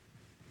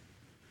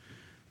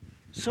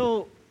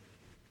So,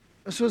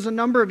 this was a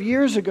number of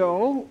years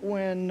ago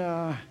when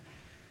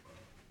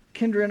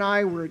Kendra and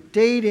I were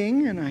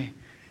dating, and I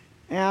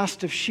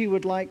asked if she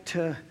would like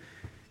to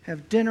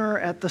have dinner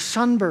at the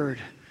Sunbird.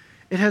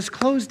 It has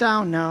closed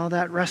down now,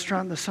 that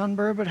restaurant, the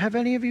Sunbird, but have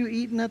any of you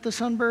eaten at the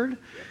Sunbird?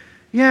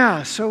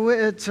 Yeah, so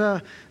it's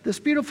this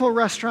beautiful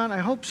restaurant. I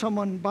hope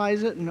someone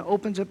buys it and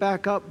opens it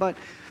back up, but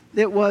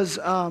it was,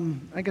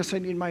 I guess I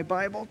need my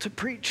Bible to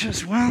preach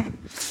as well.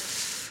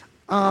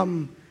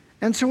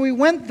 And so we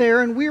went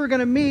there, and we were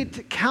going to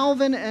meet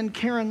Calvin and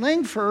Karen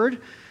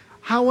Langford.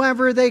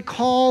 However, they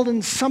called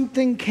and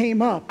something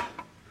came up.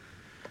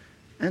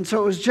 And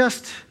so it was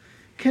just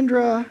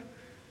Kendra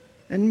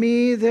and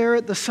me there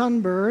at the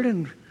Sunbird,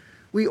 and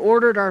we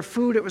ordered our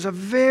food. It was a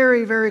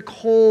very, very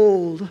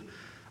cold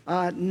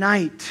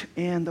night,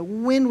 and the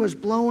wind was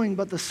blowing,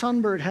 but the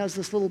Sunbird has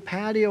this little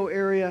patio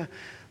area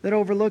that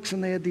overlooks,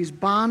 and they had these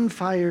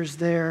bonfires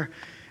there.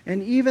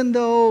 And even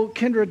though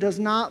Kendra does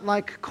not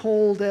like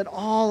cold at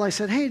all, I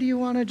said, hey, do you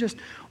want to just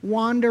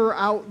wander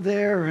out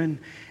there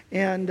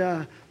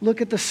and look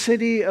at the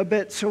city a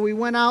bit? So we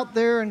went out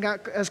there and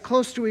got as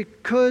close as we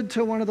could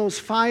to one of those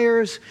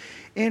fires,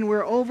 and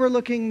we're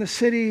overlooking the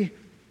city.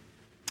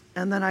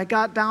 And then I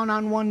got down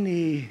on one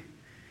knee,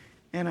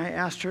 and I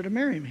asked her to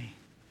marry me.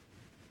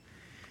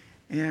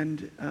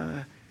 And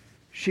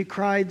she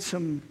cried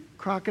some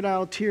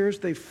crocodile tears.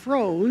 They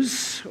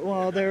froze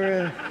while they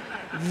were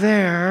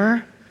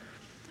there.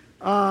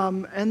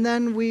 And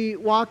then we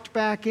walked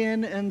back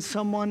in, and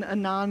someone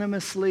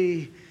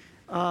anonymously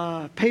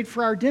paid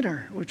for our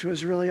dinner, which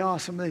was really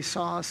awesome. They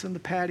saw us in the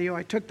patio.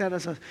 I took that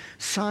as a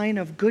sign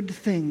of good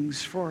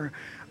things for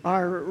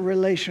our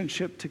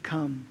relationship to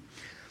come.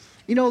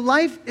 You know,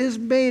 life is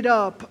made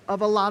up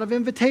of a lot of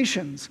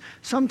invitations.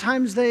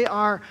 Sometimes they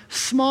are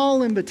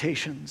small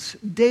invitations,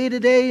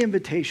 day-to-day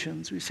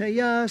invitations. We say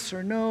yes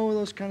or no,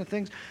 those kind of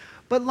things.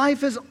 But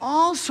life is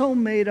also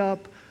made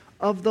up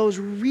of those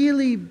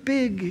really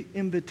big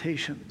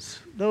invitations,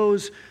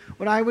 those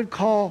what I would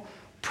call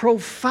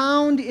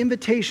profound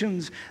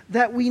invitations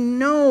that we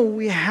know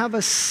we have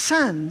a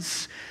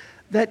sense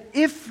that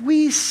if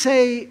we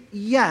say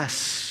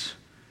yes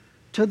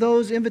to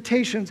those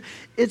invitations,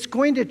 it's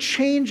going to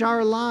change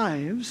our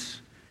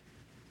lives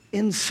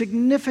in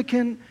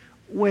significant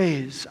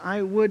ways.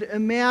 I would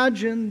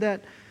imagine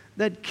that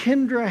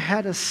Kendra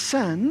had a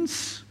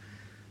sense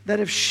that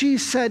if she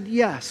said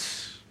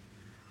yes,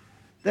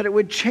 that it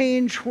would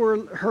change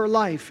her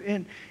life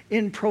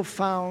in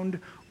profound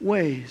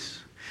ways.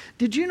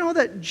 Did you know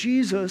that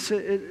Jesus,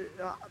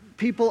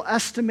 people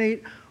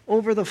estimate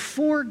over the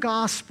 4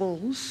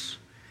 Gospels,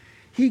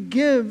 he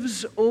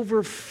gives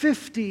over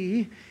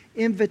 50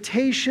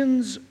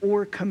 invitations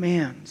or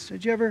commands?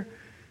 Did you ever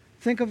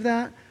think of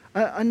that?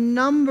 A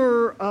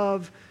number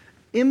of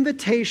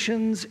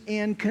invitations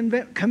and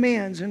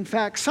commands. In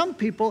fact, some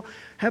people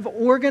have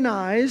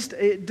organized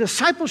a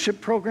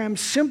discipleship program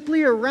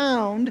simply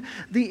around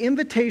the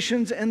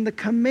invitations and the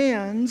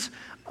commands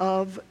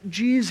of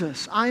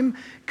Jesus. I'm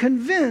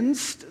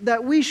convinced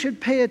that we should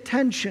pay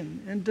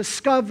attention and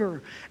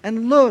discover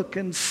and look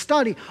and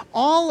study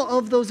all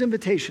of those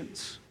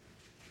invitations.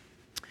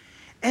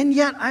 And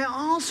yet, I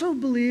also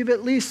believe,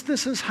 at least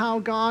this is how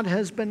God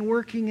has been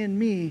working in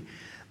me,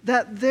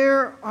 that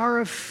there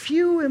are a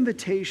few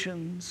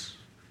invitations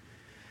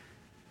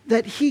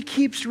that he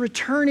keeps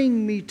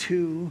returning me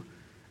to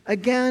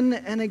again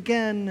and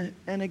again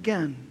and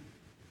again.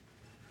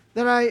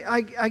 That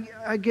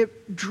I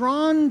get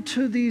drawn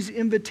to these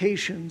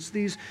invitations,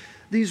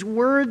 these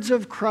words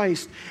of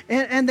Christ,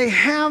 and they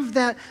have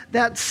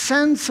that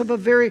sense of a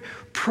very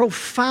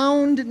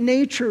profound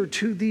nature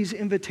to these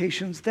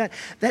invitations, that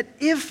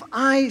if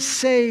I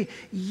say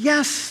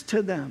yes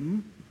to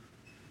them,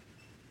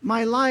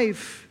 my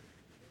life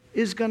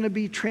is going to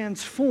be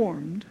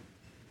transformed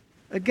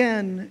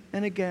again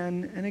and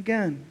again and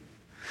again.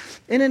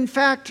 And in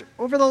fact,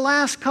 over the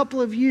last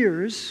couple of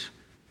years,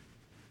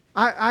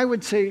 I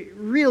would say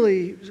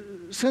really,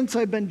 since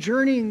I've been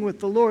journeying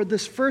with the Lord,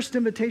 this first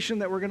invitation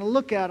that we're going to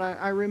look at,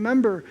 I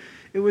remember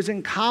it was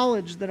in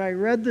college that I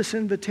read this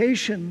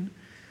invitation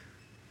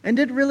and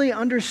didn't really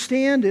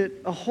understand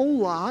it a whole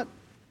lot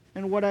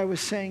and what I was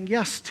saying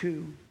yes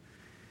to.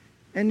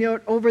 And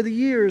yet over the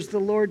years, the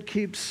Lord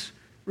keeps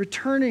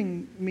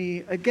returning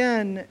me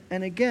again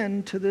and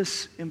again to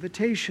this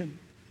invitation.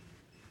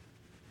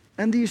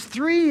 And these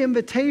 3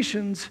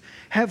 invitations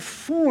have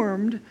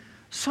formed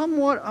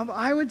somewhat of,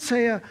 I would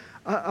say,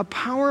 a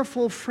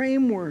powerful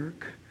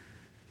framework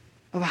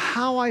of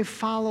how I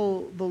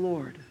follow the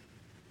Lord,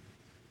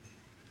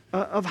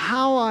 of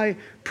how I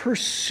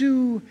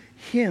pursue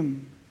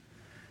him,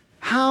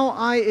 how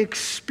I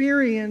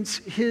experience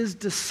his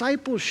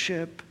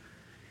discipleship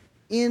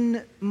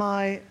in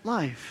my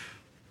life.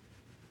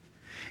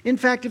 In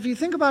fact, if you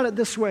think about it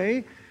this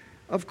way,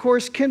 of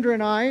course, Kendra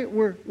and I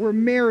were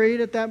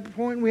married at that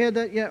point. We had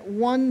that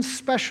one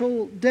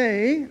special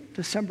day,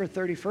 December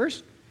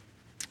 31st,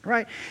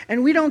 right?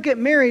 And we don't get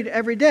married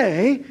every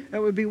day.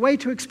 That would be way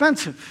too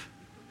expensive.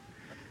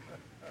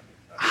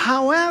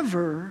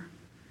 However,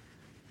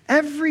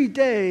 every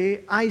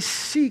day I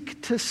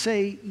seek to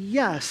say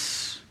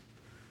yes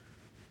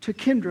to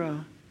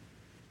Kendra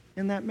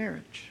in that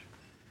marriage.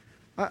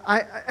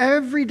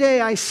 Every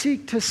day I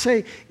seek to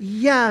say,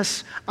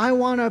 yes, I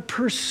want to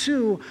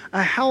pursue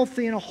a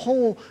healthy and a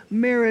whole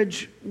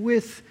marriage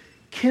with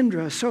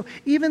Kendra. So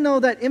even though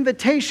that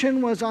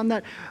invitation was on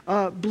that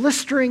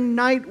blistering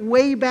night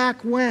way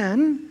back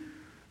when,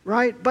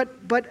 right?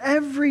 But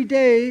every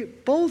day,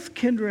 both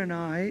Kendra and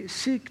I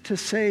seek to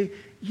say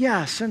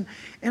yes. And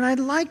I'd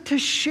like to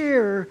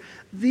share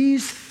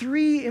these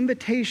 3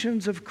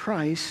 invitations of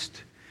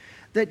Christ.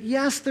 That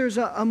yes, there's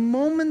a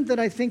moment that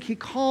I think he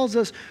calls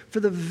us for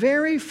the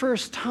very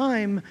first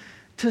time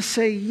to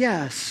say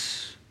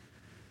yes.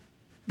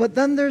 But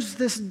then there's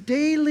this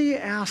daily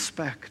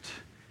aspect,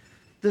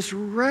 this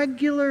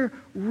regular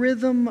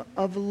rhythm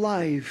of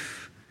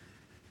life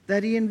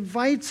that he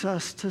invites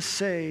us to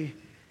say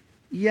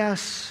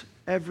yes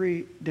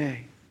every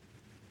day.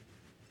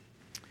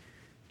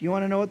 Do you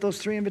want to know what those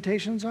 3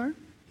 invitations are?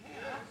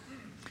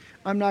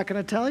 I'm not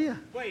going to tell you.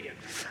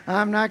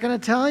 I'm not going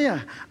to tell you.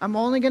 I'm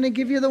only going to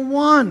give you the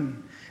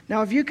one.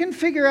 Now, if you can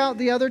figure out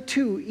the other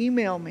 2,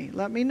 email me.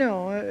 Let me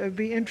know. It'd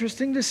be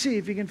interesting to see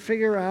if you can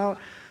figure out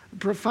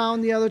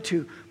profound the other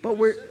 2. But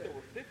we're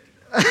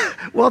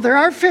well, there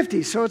are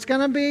 50, so it's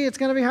going to be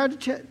hard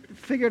to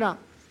figure it out.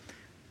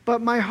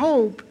 But my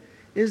hope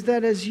is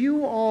that as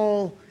you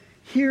all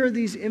hear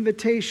these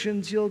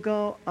invitations, you'll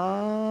go,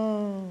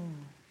 oh,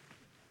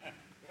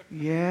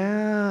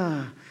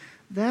 yeah.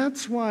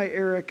 That's why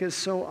Eric is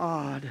so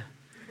odd,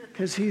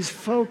 because he's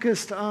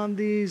focused on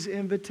these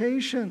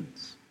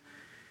invitations.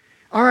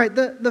 All right,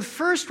 the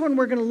first one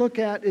we're going to look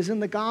at is in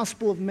the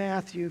Gospel of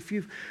Matthew. If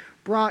you've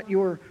brought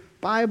your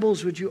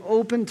Bibles, would you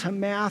open to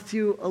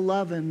Matthew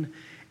 11?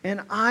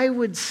 And I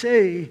would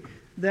say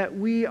that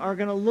we are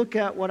going to look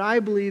at what I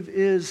believe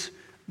is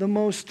the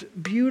most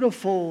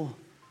beautiful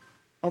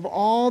of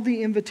all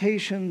the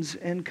invitations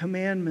and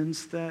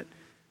commandments that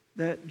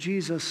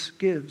Jesus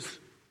gives.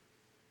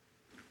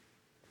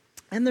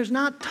 And there's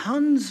not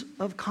tons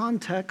of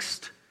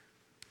context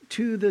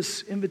to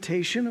this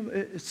invitation.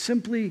 It's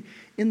simply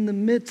in the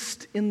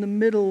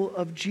middle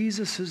of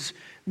Jesus'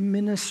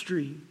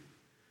 ministry.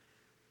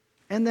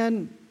 And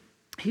then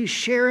he's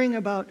sharing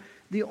about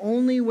the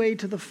only way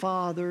to the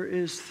Father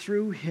is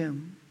through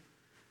him.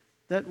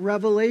 That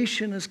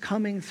revelation is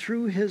coming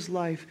through his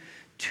life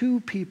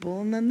to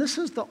people. And then this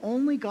is the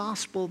only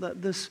gospel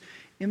that this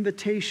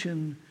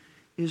invitation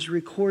is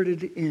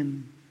recorded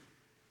in.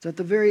 It's at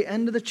the very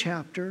end of the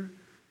chapter,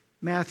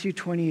 Matthew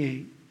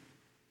 28.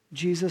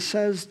 Jesus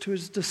says to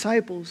his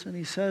disciples, and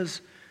he says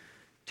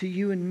to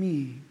you and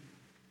me,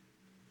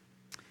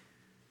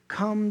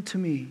 come to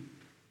me,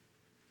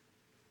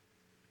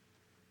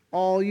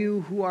 all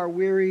you who are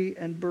weary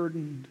and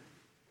burdened.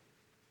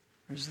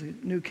 There's the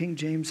New King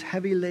James,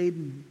 heavy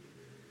laden,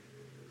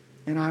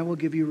 and I will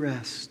give you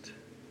rest.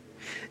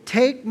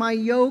 Take my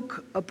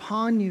yoke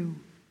upon you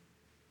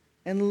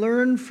and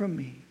learn from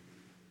me,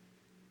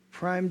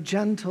 for I am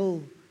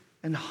gentle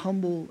and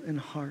humble in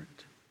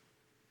heart,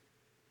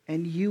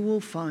 and you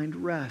will find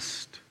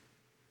rest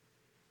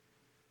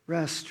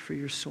for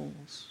your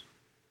souls.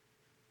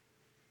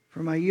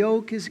 For my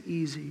yoke is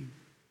easy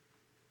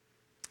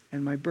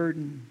and my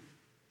burden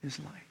is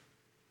light.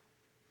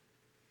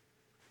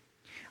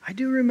 I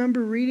do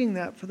remember reading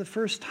that for the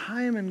first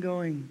time and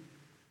going,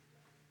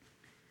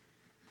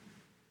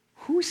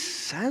 who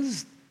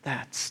says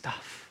that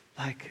stuff?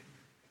 Like,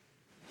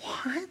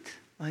 what?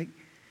 Like,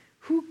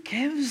 who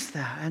gives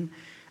that?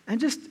 And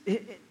just,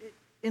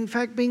 in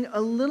fact, being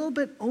a little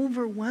bit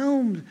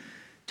overwhelmed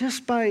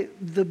just by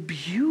the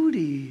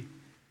beauty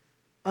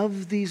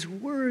of these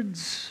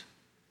words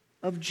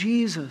of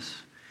Jesus.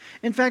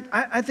 In fact,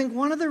 I think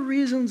one of the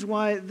reasons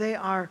why they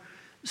are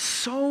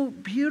so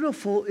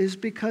beautiful is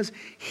because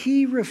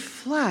he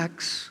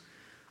reflects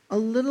a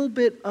little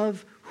bit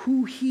of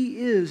who he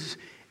is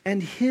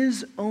and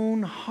his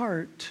own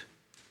heart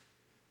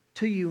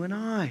to you and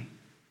I.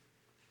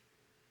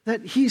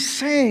 That he's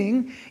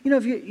saying,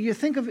 if you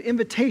think of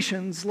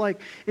invitations,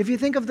 like if you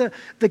think of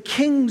the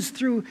kings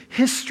through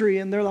history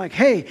and they're like,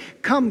 hey,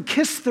 come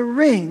kiss the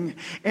ring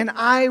and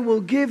I will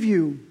give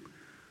you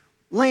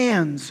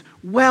lands,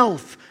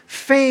 wealth,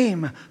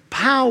 fame,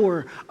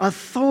 power,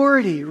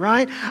 authority,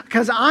 right?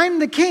 Because I'm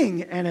the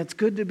king and it's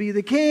good to be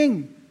the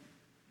king.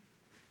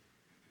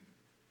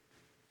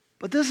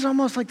 But this is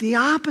almost like the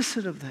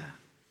opposite of that.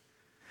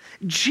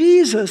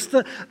 Jesus,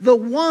 the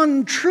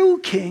one true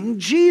king,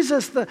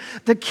 Jesus,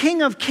 the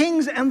King of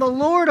kings and the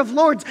Lord of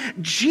lords,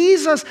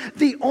 Jesus,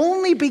 the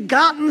only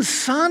begotten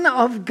Son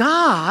of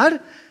God,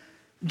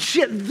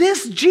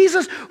 this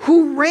Jesus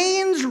who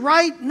reigns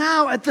right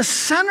now at the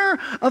center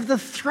of the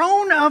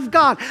throne of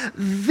God,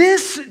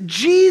 this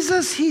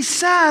Jesus, he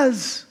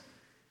says,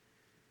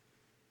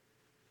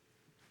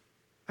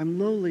 I'm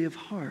lowly of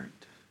heart.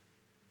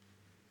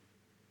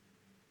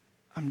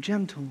 I'm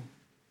gentle.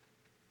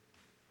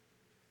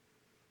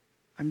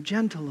 I'm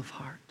gentle of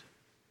heart.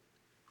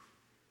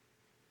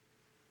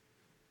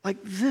 Like,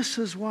 this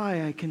is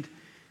why I can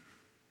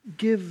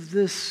give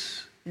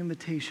this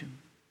invitation.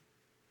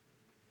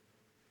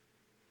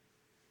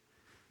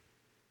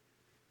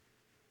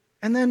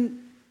 And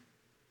then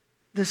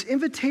this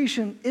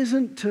invitation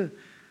isn't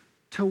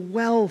to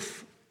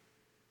wealth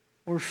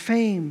or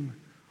fame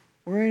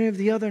or any of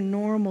the other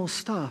normal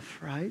stuff,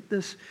 right?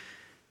 This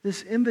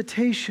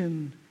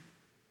invitation,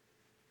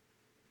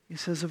 he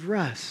says, of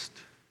rest.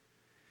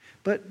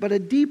 But a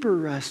deeper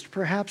rest,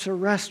 perhaps a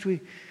rest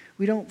we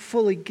don't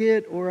fully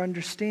get or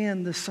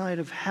understand this side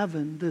of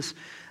heaven,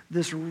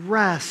 this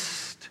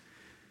rest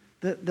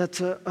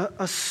that's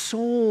a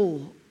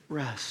soul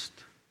rest.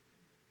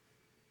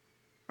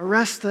 A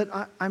rest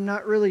that I'm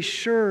not really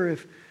sure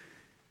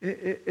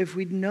if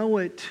we'd know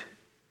it,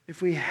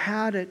 if we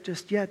had it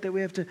just yet, that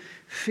we have to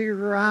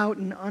figure out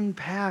and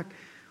unpack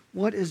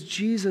what is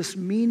Jesus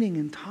meaning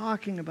and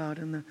talking about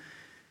in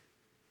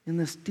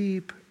this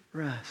deep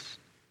rest.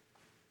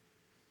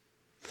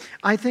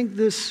 I think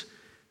this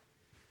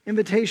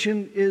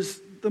invitation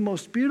is the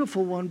most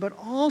beautiful one, but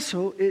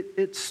also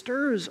it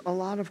stirs a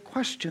lot of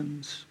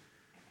questions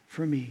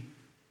for me.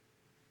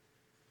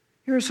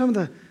 Here are some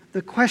of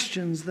the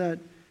questions that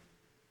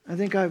I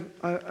think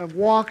I've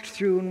walked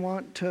through and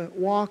want to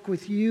walk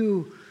with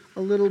you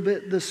a little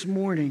bit this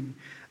morning.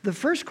 The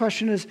first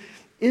question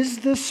is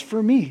this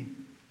for me?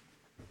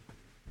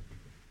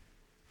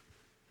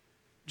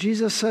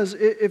 Jesus says,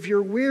 if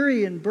you're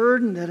weary and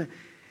burdened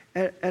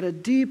at a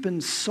deep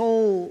and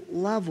soul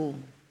level,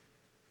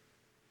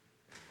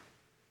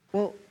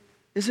 well,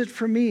 is it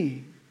for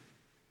me?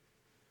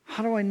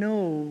 How do I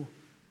know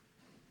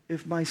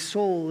if my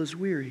soul is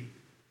weary?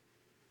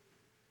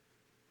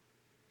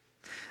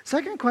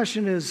 Second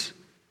question is,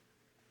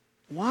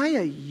 why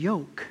a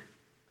yoke?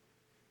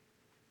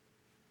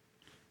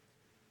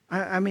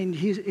 I mean,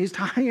 he's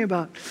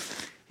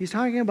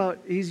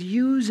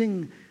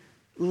using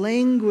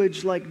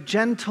language like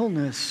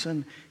gentleness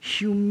and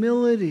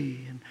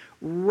humility and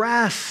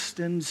rest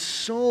and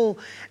soul,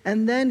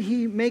 and then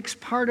he makes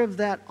part of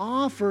that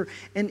offer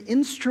an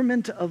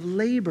instrument of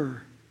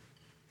labor,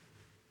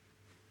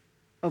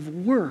 of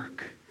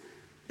work.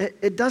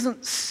 It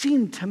doesn't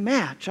seem to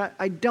match.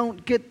 I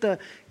don't get the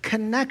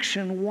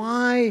connection.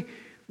 Why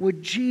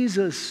would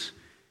Jesus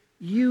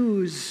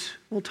use,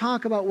 we'll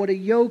talk about what a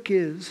yoke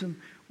is and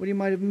what he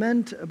might have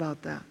meant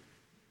about that.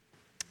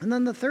 And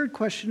then the third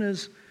question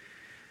is,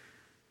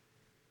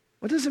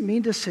 what does it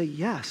mean to say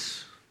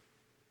yes?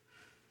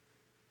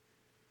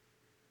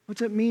 What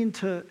does it mean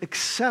to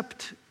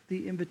accept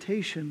the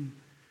invitation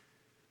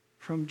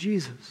from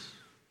Jesus?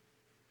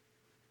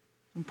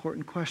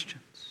 Important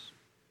questions.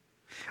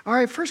 All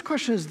right, first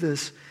question is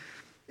this.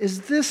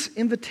 Is this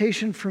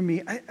invitation for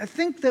me? I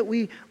think that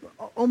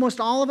almost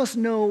all of us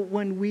know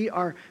when we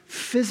are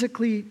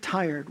physically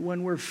tired,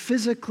 when we're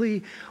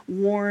physically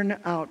worn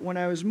out. When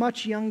I was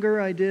much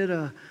younger, I did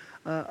a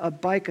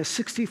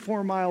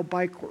 64-mile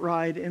bike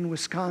ride in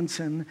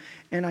Wisconsin,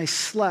 and I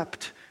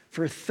slept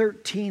for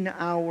 13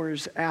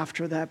 hours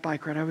after that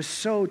bike ride. I was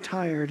so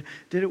tired.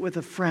 Did it with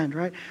a friend,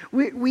 right?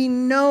 We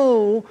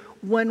know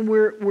when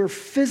we're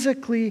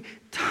physically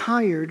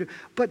tired,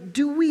 but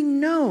do we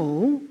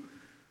know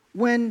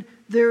when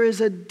there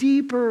is a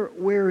deeper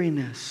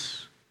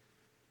weariness?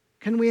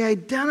 Can we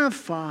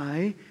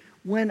identify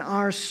when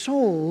our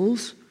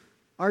souls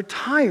are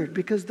tired?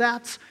 Because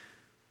that's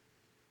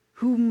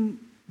whom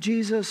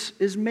Jesus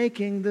is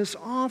making this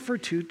offer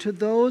to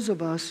those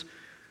of us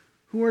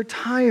who are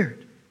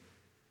tired.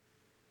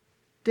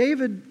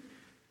 David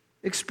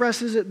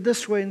expresses it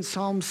this way in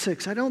Psalm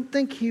 6. I don't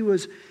think he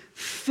was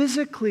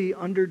physically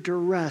under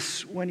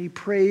duress when he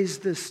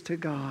praised this to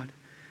God,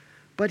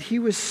 but he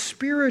was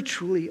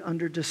spiritually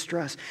under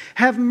distress.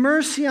 Have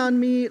mercy on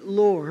me,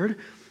 Lord,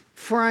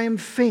 for I am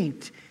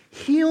faint.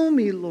 Heal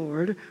me,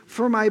 Lord,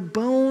 for my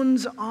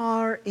bones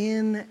are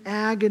in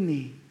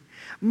agony.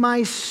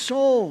 My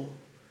soul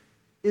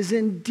is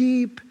in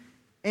deep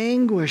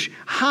anguish.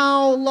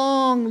 How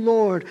long,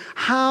 Lord?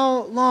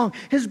 How long?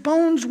 His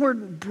bones were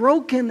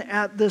broken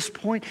at this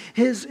point.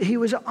 He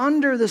was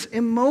under this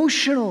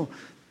emotional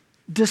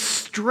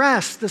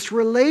distress, this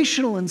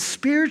relational and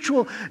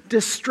spiritual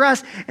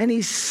distress. And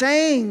he's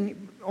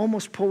saying,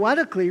 almost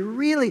poetically,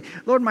 really,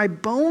 Lord, my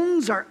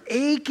bones are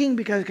aching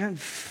because I can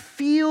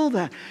feel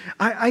that.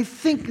 I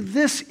think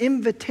this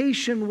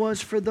invitation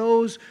was for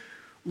those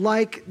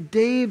like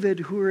David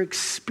who are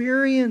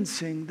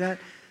experiencing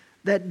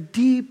that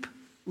deep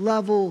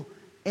level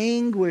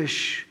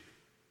anguish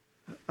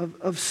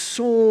of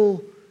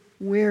soul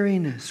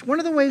weariness. One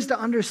of the ways to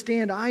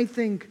understand, I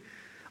think,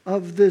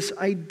 of this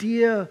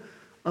idea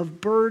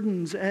of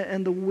burdens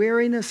and the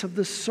weariness of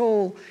the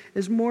soul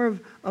is more of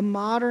a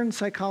modern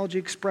psychology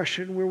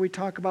expression where we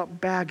talk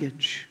about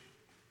baggage.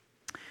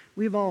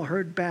 We've all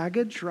heard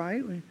baggage,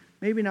 right?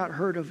 Maybe not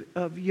heard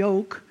of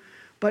yoke,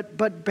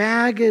 but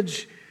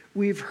baggage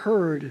we've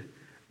heard.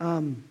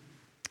 And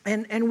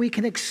we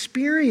can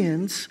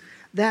experience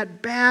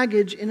that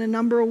baggage in a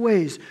number of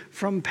ways.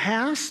 From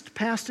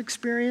past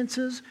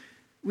experiences,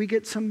 we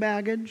get some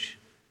baggage.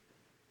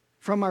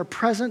 From our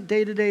present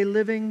day-to-day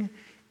living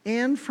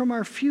and from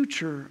our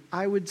future,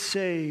 I would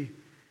say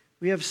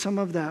we have some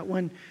of that.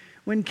 When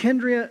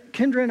Kendra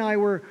and I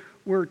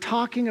were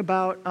talking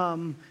about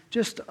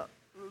just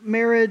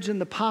marriage and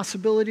the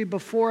possibility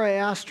before I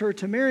asked her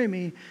to marry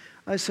me,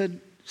 I said,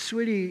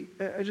 sweetie,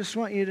 I just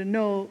want you to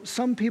know,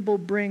 some people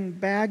bring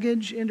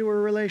baggage into a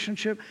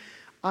relationship.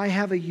 I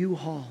have a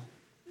U-Haul.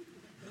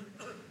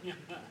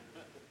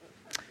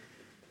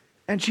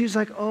 And she's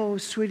like, oh,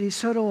 sweetie,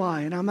 so do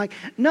I. And I'm like,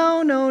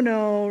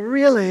 no,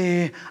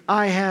 really,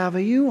 I have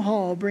a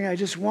U-Haul. I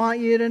just want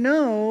you to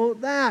know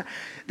that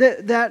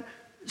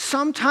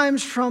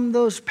sometimes from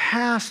those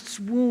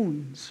past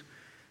wounds,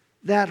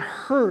 that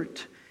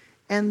hurt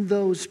and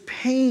those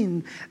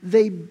pain,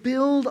 they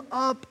build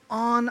up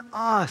on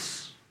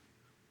us.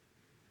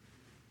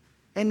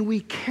 And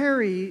we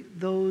carry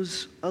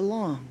those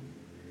along.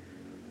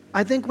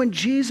 I think when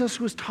Jesus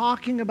was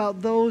talking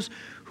about those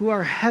who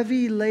are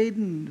heavy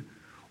laden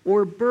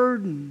or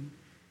burdened,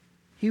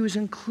 he was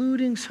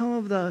including some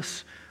of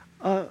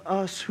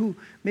us who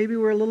maybe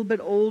we're a little bit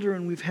older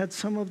and we've had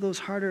some of those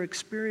harder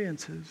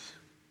experiences.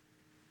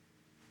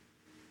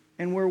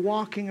 And we're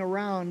walking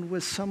around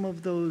with some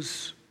of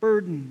those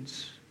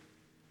burdens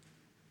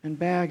and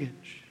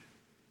baggage.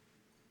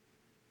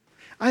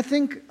 I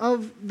think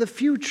of the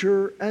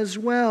future as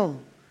well.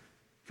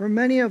 For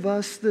many of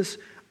us, this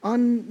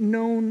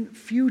unknown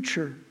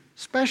future,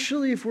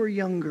 especially if we're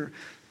younger,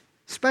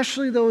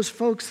 especially those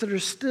folks that are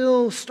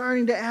still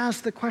starting to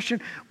ask the question,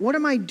 what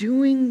am I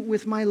doing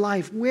with my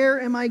life? Where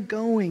am I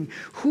going?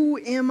 Who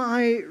am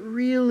I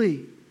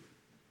really?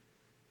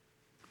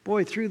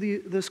 Boy, through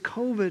this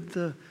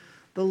COVID,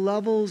 the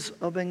levels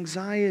of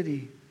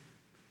anxiety,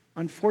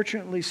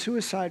 unfortunately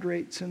suicide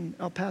rates in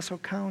El Paso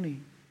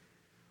County,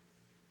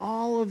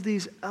 all of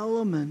these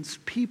elements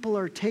people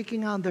are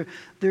taking on.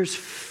 There's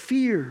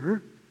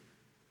fear,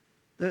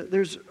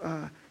 there's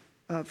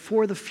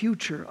for the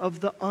future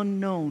of the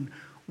unknown.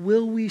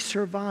 Will we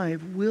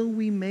survive? Will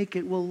we make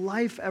it? Will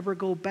life ever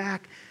go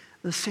back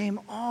the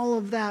same? All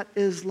of that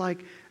is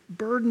like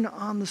burden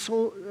on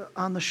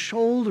the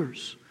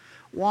shoulders.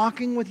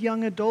 Walking with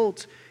young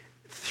adults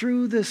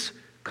through this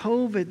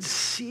COVID,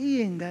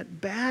 seeing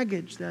that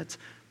baggage that's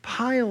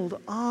piled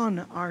on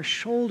our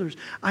shoulders.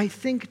 I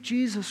think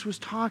Jesus was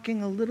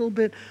talking a little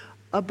bit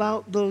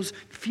about those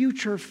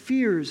future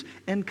fears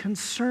and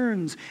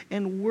concerns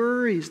and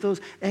worries, those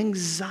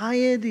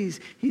anxieties.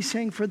 He's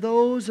saying, for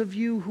those of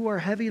you who are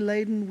heavy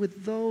laden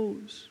with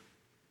those,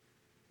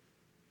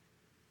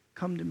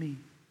 come to me.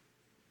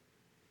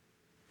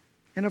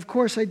 And of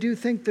course, I do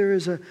think there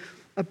is a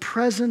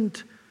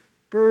present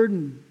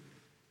burden.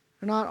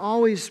 They're not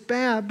always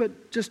bad,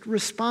 but just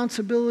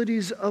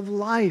responsibilities of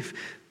life.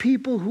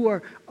 People who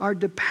are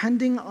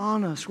depending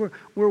on us.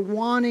 We're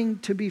wanting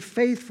to be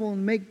faithful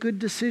and make good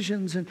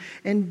decisions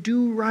and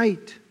do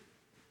right.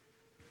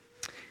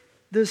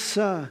 This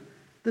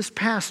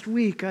past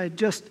week, I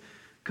just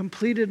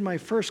completed my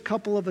first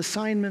couple of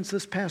assignments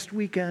this past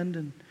weekend,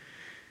 and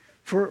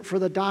for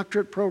the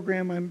doctorate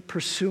program I'm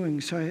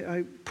pursuing. So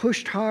I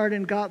pushed hard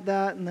and got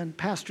that, and then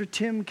Pastor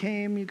Tim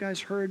came. You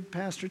guys heard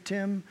Pastor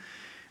Tim.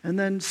 And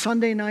then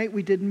Sunday night,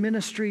 we did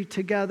ministry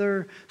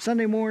together,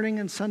 Sunday morning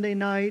and Sunday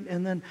night.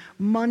 And then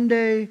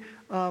Monday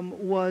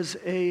was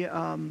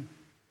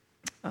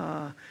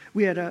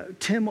we had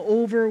Tim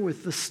over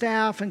with the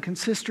staff and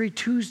consistory.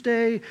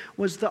 Tuesday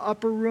was the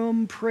upper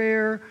room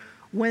prayer.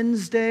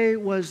 Wednesday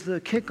was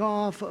the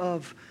kickoff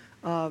of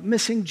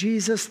Missing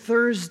Jesus.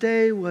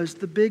 Thursday was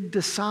the big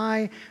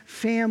Desai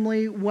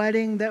family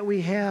wedding that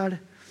we had.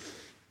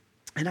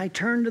 And I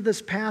turned to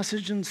this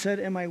passage and said,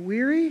 am I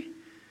weary?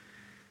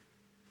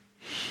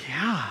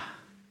 Yeah,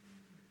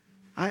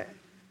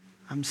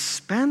 I'm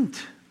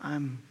spent.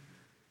 I'm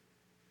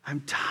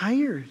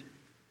tired.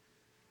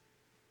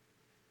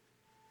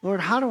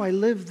 Lord, how do I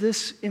live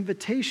this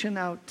invitation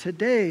out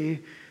today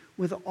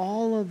with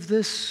all of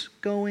this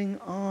going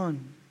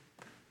on?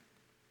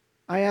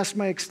 I asked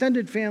my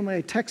extended family,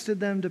 I texted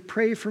them to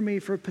pray for me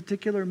for a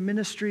particular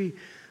ministry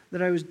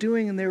that I was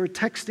doing, and they were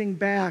texting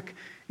back,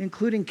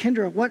 including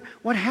Kendra,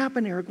 what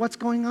happened, Eric? What's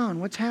going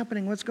on? What's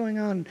happening? What's going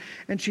on?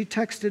 And she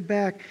texted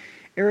back,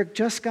 Eric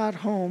just got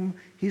home.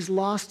 He's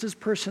lost his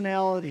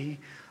personality.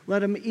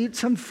 Let him eat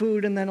some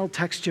food and then he'll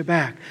text you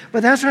back.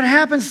 But that's what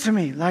happens to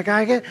me. Like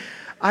I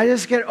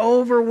just get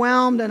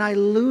overwhelmed and I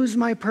lose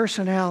my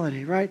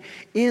personality, right?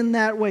 In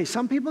that way.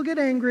 Some people get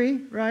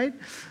angry, right?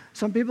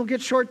 Some people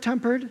get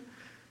short-tempered.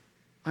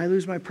 I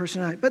lose my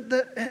personality.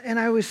 And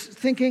I was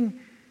thinking,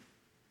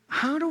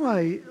 how do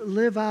I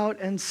live out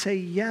and say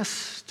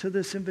yes to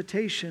this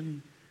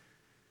invitation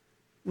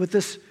with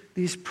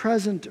these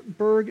present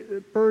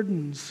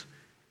burdens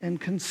and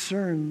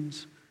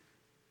concerns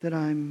that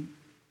I'm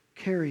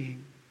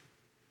carrying?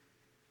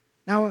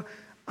 Now,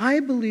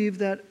 I believe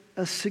that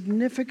a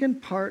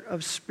significant part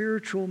of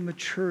spiritual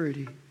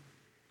maturity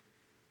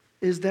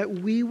is that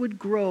we would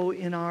grow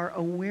in our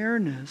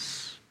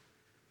awareness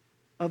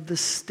of the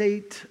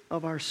state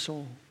of our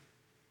soul.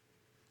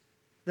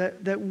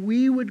 That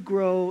we would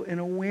grow in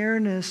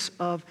awareness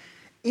of,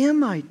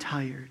 am I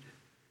tired?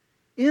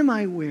 Am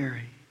I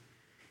weary?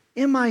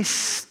 Am I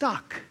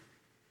stuck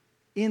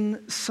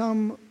in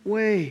some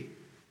way?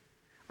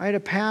 I had a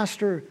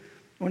pastor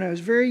when I was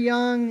very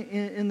young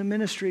in the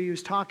ministry. He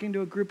was talking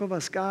to a group of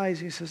us guys.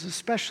 He says,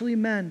 especially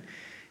men.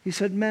 He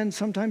said, men,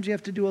 sometimes you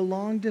have to do a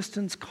long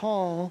distance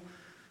call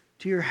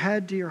to your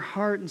head, to your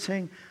heart, and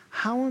saying,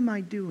 how am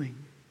I doing?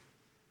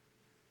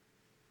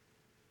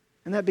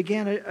 And that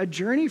began a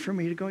journey for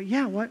me to go,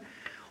 yeah, what?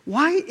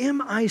 Why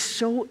am I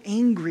so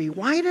angry?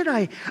 Why did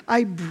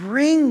I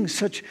bring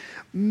such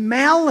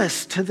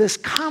malice to this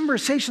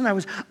conversation? I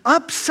was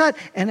upset,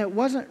 and it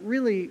wasn't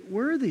really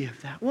worthy of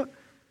that.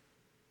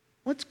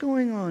 What's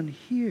going on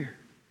here?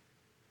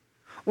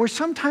 Or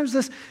sometimes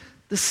this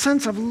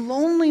sense of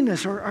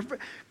loneliness, or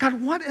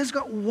God, what is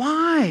going?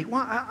 Why?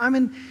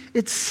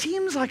 It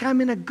seems like I'm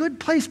in a good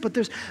place, but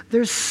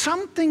there's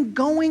something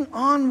going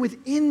on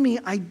within me.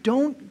 I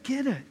don't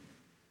get it.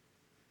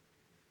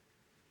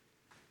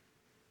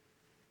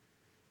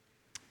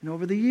 And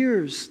over the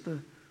years, the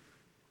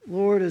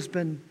Lord has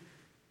been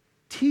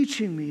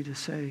teaching me to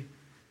say,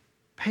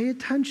 pay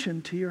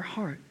attention to your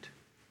heart.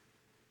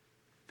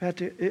 In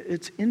fact,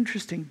 it's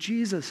interesting.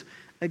 Jesus,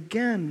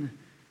 again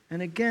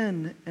and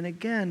again and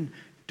again,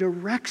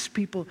 directs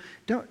people.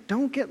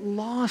 Don't get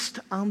lost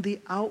on the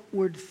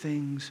outward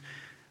things.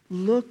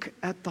 Look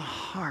at the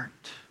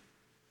heart.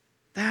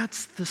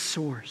 That's the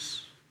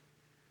source.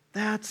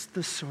 That's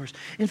the source.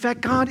 In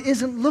fact, God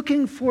isn't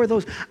looking for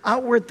those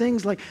outward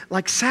things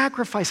like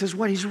sacrifices.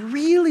 What he's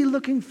really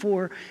looking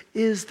for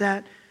is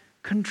that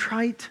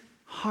contrite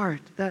heart,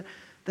 that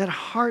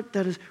heart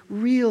that is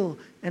real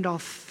and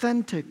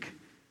authentic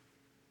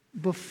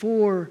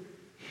before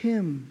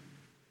him.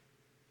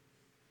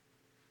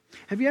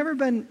 Have you ever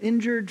been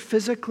injured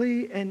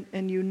physically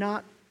and you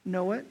not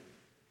know it?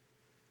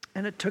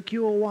 And it took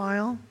you a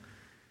while?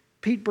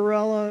 Pete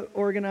Barella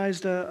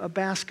organized a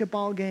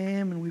basketball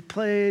game, and we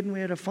played, and we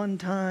had a fun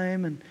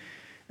time. And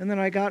then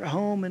I got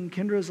home, and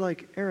Kendra's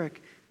like,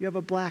 Eric, you have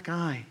a black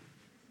eye.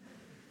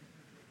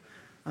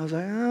 I was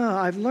like,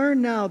 I've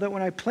learned now that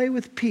when I play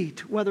with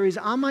Pete, whether he's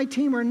on my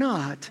team or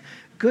not,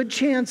 good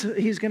chance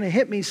he's going to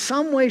hit me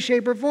some way,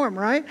 shape, or form,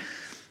 right?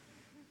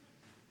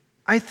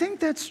 I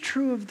think that's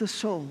true of the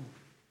soul.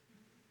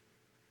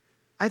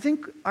 I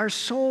think our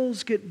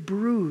souls get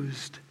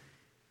bruised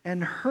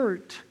and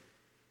hurt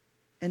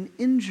and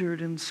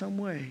injured in some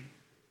way.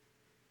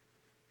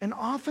 And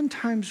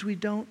oftentimes we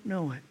don't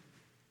know it.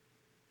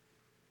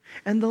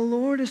 And the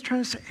Lord is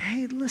trying to say,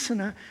 hey,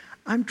 listen,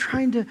 I'm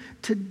trying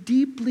to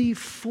deeply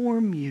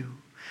form you.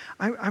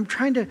 I'm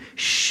trying to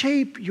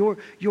shape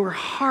your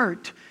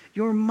heart,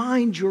 your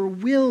mind, your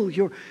will,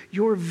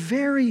 your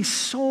very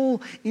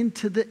soul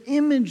into the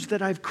image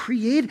that I've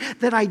created,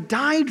 that I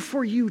died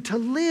for you to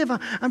live.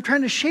 I'm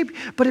trying to shape,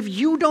 but if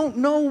you don't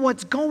know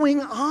what's going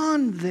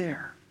on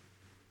there,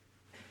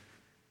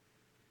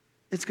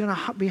 it's going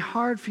to be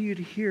hard for you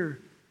to hear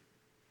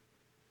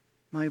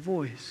my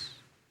voice.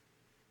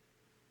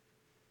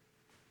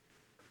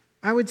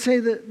 I would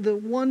say that the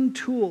one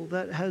tool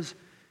that has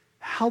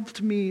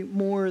helped me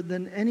more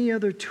than any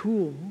other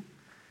tool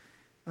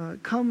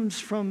comes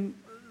from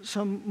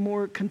some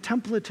more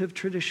contemplative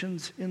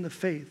traditions in the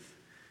faith.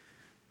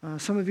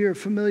 Some of you are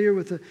familiar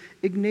with the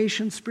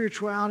Ignatian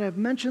spirituality. I've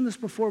mentioned this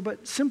before,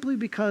 but simply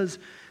because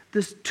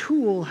this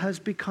tool has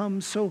become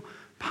so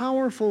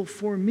powerful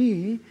for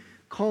me,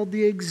 called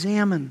the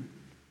Examen.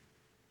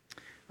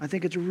 I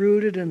think it's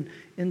rooted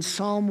in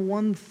Psalm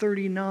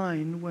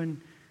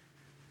 139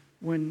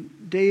 when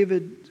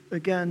David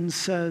again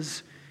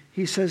says,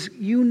 he says,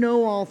 you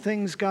know all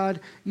things, God.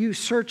 You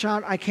search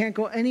out. I can't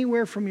go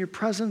anywhere from your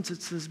presence.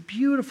 It's this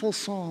beautiful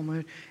psalm.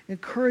 I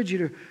encourage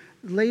you to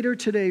later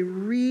today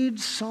read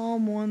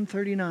Psalm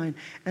 139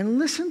 and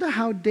listen to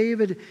how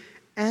David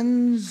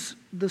ends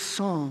the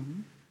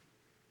psalm.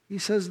 He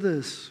says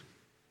this,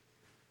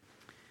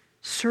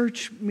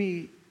 search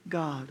me,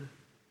 God,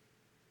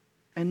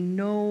 and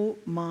know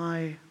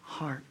my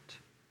heart.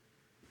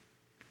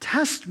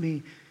 Test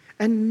me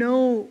and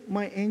know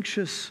my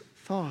anxious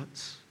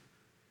thoughts.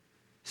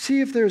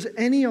 See if there's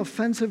any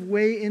offensive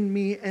way in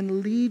me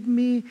and lead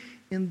me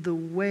in the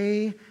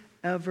way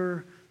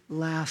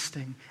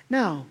everlasting.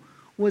 Now,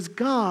 was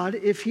God,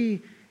 if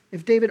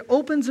David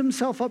opens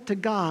himself up to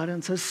God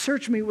and says,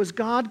 search me, was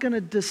God going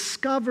to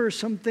discover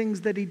some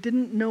things that he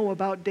didn't know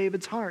about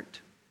David's heart?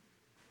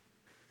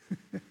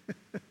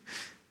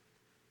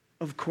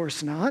 Of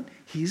course not.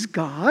 He's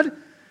God.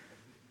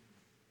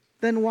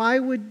 Then why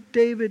would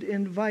David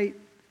invite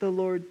the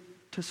Lord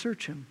to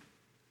search him?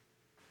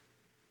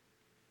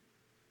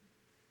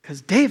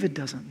 Because David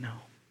doesn't know.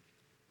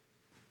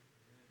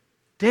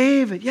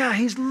 David,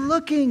 he's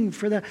looking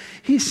for that.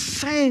 He's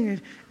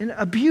saying in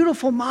a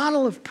beautiful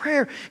model of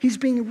prayer. He's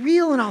being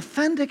real and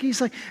authentic. He's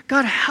like,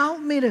 God,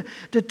 help me to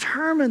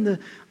determine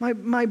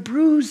my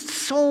bruised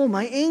soul,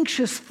 my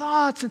anxious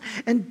thoughts,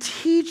 and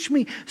teach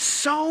me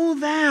so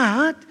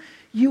that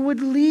you would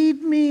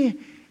lead me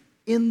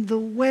in the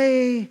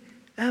way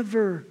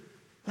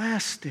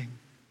everlasting.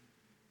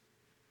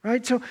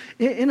 Right? So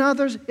in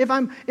others, if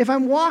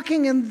I'm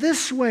walking in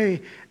this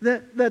way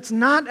that's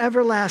not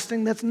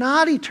everlasting, that's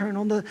not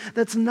eternal,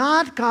 that's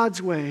not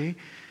God's way,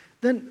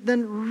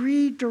 then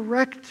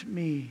redirect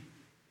me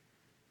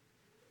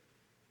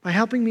by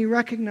helping me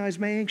recognize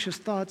my anxious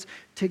thoughts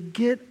to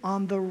get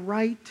on the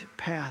right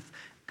path,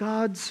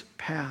 God's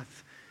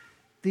path,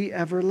 the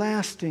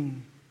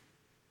everlasting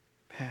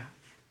path.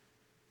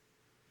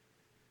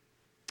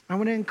 I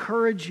want to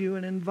encourage you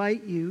and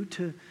invite you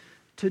to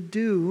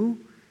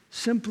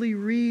simply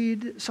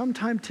read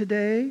sometime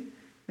today,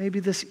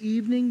 maybe this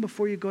evening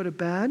before you go to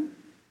bed.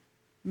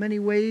 Many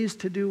ways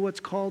to do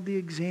what's called the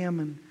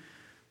examine.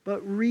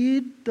 But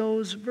read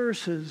those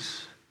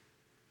verses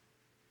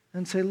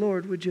and say,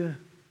 Lord, would you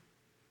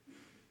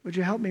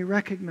help me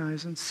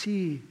recognize and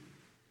see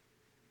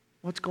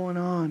what's going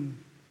on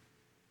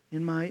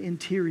in my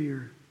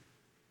interior,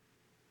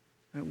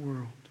 that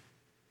world?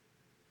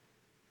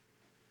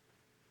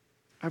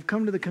 I've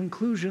come to the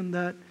conclusion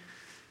that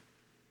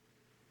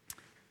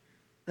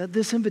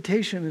this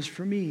invitation is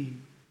for me.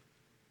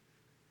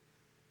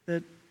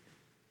 That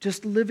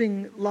just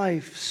living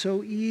life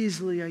so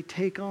easily, I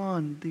take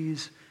on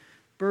these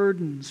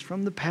burdens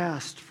from the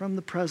past, from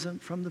the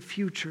present, from the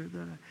future,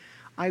 that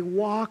I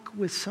walk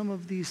with some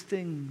of these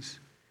things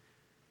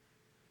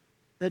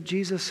that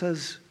Jesus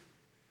says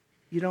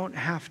you don't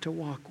have to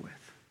walk with.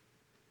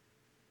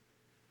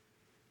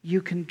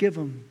 You can give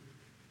them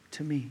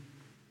to me.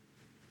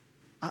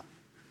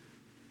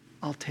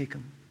 I'll take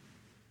them.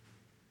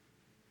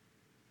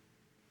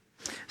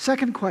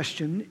 Second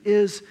question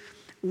is,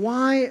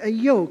 why a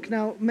yoke?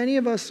 Now, many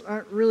of us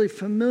aren't really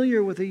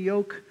familiar with a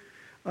yoke,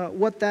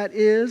 what that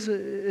is.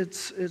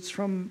 It's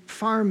from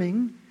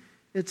farming.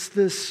 It's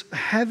this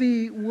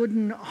heavy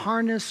wooden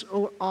harness,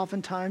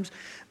 oftentimes,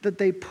 that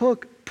they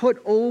put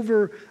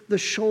over the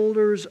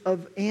shoulders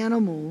of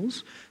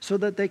animals so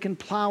that they can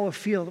plow a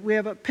field. We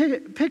have a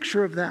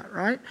picture of that,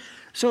 right?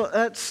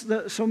 So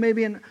so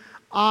maybe an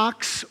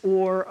ox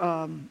or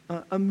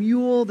a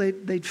mule,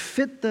 they'd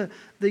fit the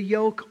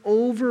yoke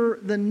over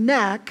the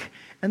neck,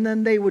 and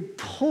then they would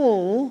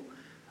pull,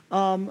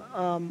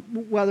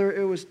 whether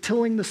it was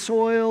tilling the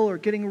soil or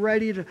getting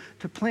ready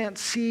to plant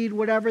seed,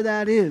 whatever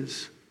that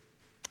is.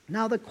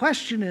 Now the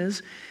question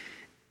is,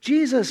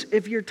 Jesus,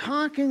 if you're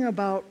talking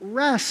about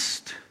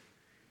rest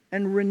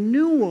and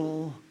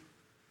renewal,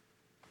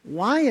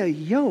 why a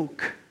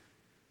yoke?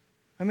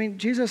 I mean,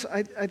 Jesus,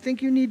 I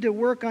think you need to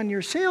work on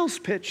your sales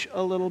pitch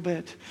a little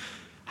bit.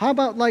 How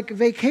about like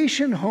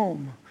vacation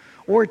home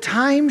or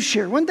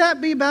timeshare? Wouldn't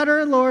that be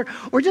better, Lord?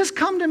 Or just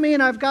come to me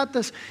and I've got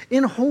this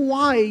in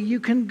Hawaii.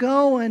 You can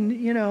go and,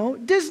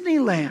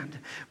 Disneyland.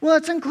 Well,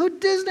 let's include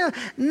Disney,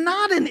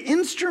 not an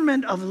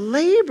instrument of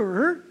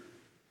labor.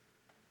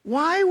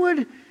 Why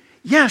would...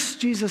 Yes,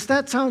 Jesus,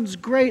 that sounds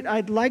great.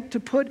 I'd like to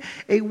put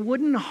a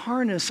wooden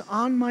harness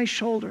on my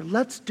shoulder.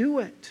 Let's do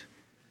it.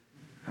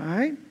 All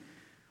right?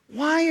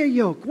 Why a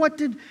yoke? What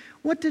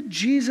did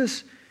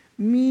Jesus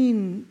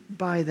mean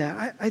by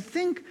that? I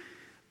think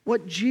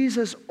what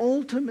Jesus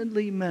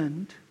ultimately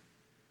meant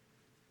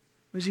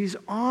was he's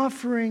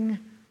offering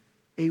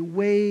a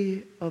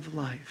way of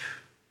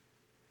life.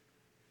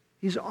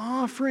 He's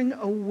offering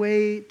a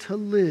way to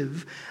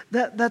live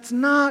that's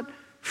not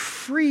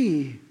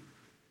free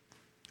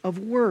of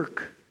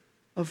work,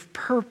 of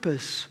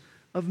purpose,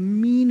 of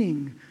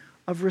meaning,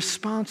 of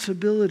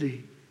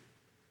responsibility.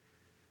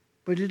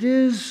 But it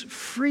is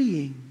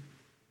freeing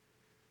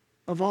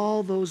of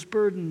all those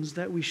burdens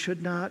that we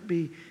should not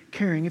be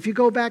carrying. If you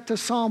go back to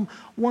Psalm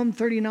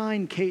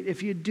 139, Kate,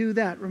 if you do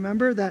that,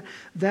 remember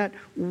that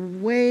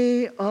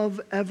way of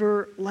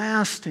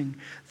everlasting.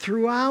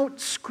 Throughout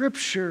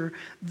Scripture,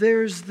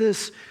 there's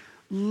this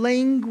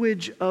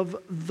language of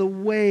the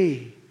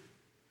way,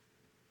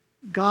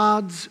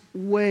 God's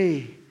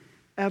way,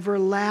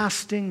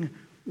 everlasting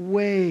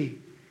way.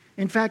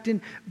 In fact,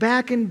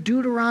 back in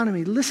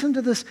Deuteronomy, listen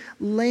to this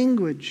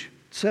language.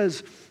 It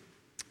says,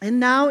 "And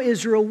now,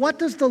 Israel, what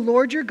does the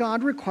Lord your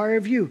God require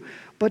of you?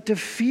 But to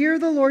fear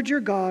the Lord your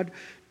God,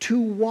 to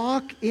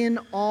walk in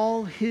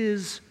all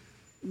his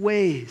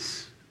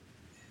ways,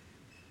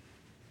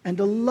 and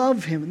to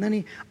love him." And then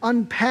he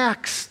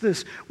unpacks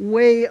this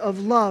way of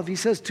love. He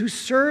says, to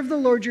serve the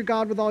Lord your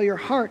God with all your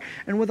heart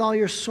and with all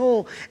your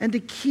soul, and to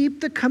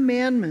keep the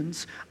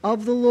commandments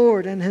of the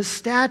Lord and his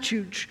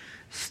statutes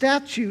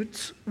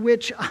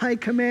which I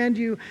command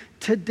you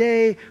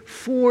today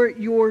for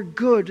your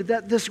good.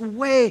 That this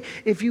way,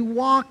 if you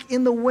walk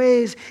in the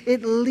ways,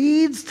 it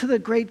leads to the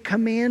great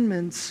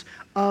commandments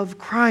of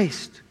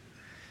Christ.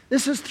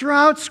 This is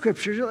throughout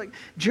Scripture. Like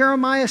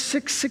Jeremiah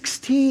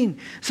 6:16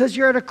 says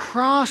you're at a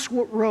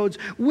crossroads.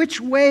 Which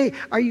way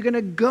are you going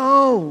to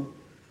go?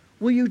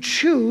 Will you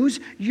choose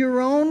your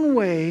own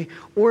way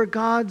or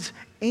God's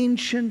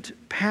ancient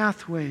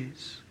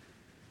pathways?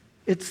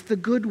 It's the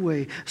good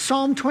way.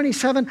 Psalm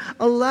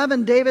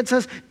 27:11, David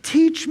says,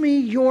 "Teach me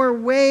your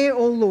way,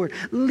 O Lord.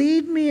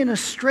 Lead me in a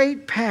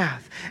straight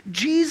path."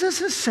 Jesus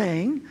is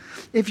saying,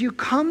 if you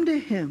come to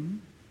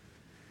him,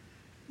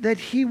 that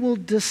he will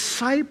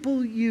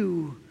disciple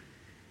you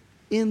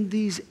in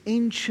these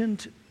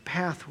ancient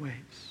pathways.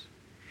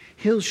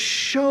 He'll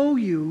show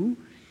you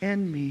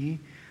and me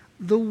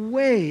the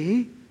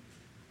way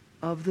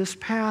of this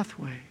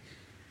pathway.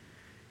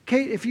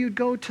 Kate, if you'd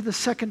go to the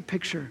second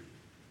picture.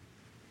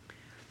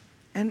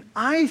 And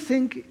I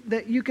think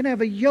that you can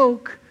have a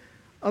yoke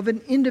of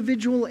an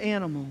individual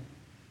animal.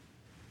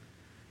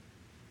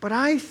 But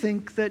I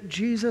think that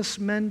Jesus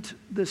meant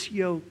this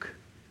yoke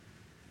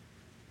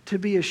to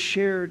be a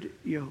shared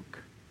yoke.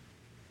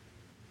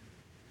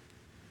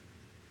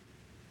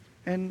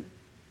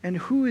 And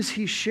who is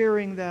he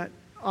sharing that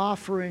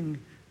offering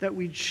that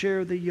we'd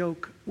share the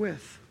yoke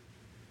with?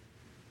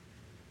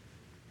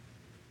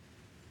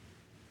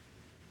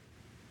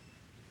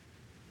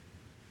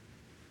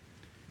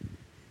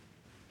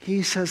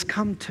 He says,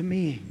 come to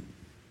me.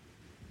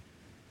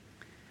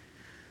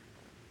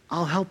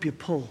 I'll help you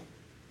pull.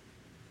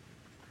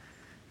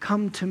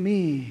 Come to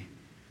me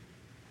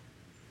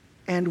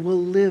and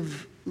we'll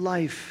live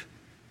life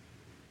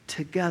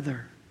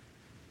together.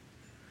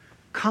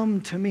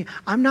 Come to me.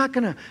 I'm not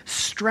going to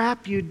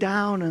strap you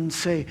down and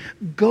say,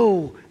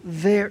 go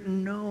there.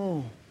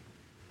 No.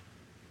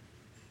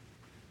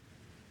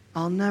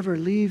 I'll never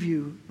leave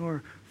you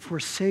nor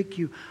forsake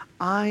you.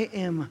 I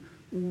am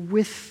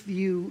with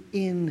you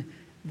in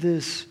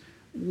this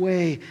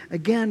way.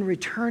 Again,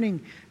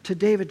 returning to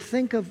David,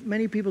 think of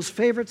many people's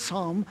favorite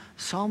psalm,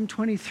 Psalm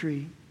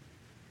 23.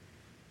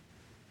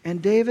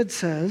 And David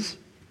says,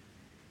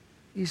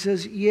 he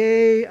says,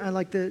 yea, I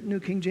like the New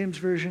King James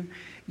Version,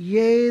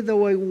 yea,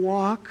 though I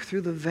walk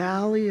through the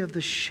valley of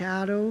the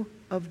shadow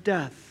of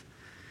death.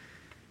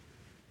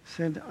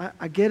 Said,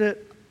 I get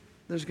it.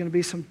 There's going to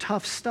be some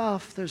tough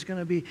stuff. There's going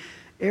to be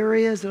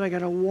areas that I got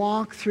to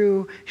walk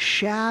through,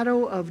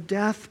 shadow of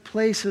death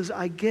places.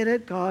 I get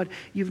it, God.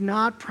 You've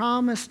not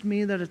promised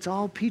me that it's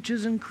all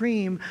peaches and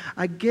cream.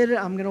 I get it.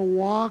 I'm going to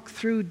walk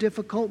through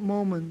difficult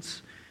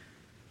moments.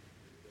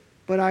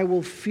 But I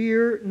will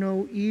fear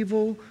no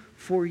evil,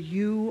 for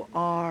you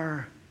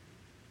are.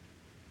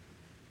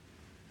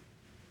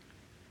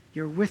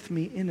 You're with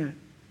me in it.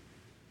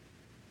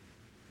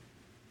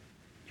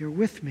 You're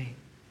with me.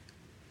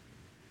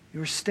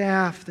 Your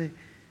staff, they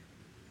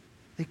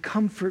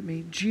comfort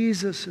me.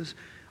 Jesus is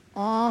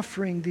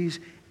offering these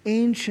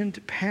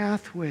ancient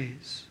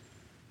pathways.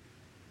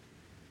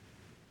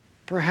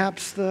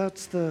 Perhaps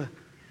that's the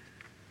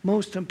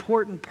most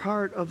important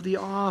part of the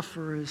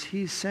offer, is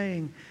he's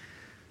saying,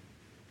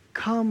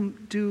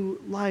 come do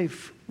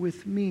life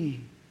with me.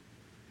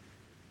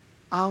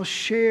 I'll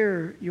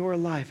share your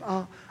life.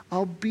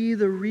 I'll be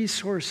the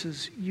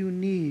resources you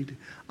need.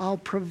 I'll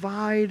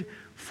provide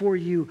for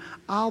you.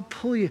 I'll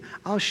pull you.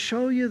 I'll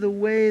show you the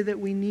way that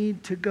we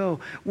need to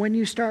go. When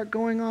you start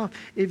going off,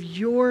 if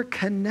you're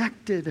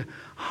connected,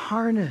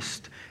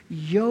 harnessed,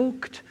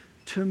 yoked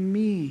to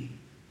me,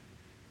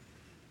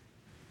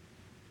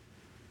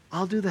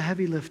 I'll do the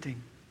heavy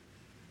lifting.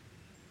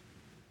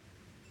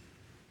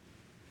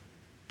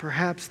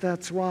 Perhaps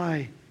that's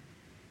why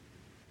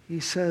he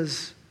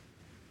says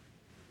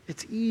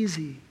it's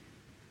easy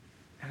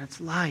and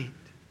it's light.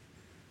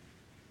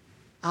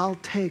 I'll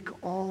take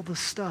all the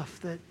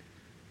stuff that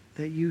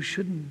you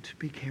shouldn't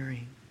be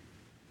carrying.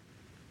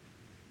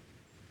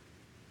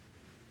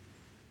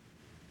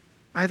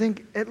 I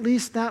think at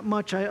least that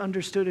much I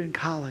understood in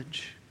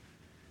college.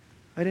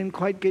 I didn't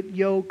quite get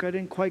yoke. I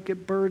didn't quite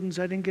get burdens.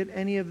 I didn't get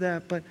any of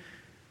that. But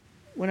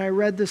when I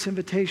read this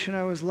invitation,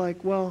 I was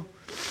like, well,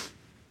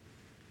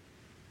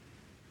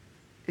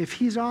 if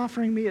he's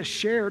offering me a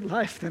shared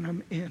life, then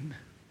I'm in,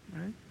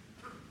 right?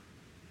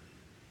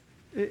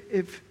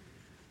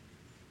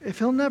 If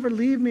he'll never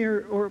leave me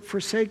or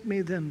forsake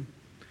me, then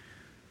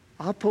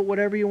I'll put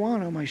whatever you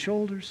want on my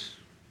shoulders.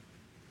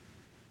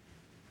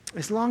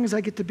 As long as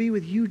I get to be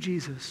with you,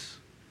 Jesus,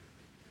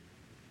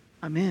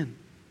 I'm in.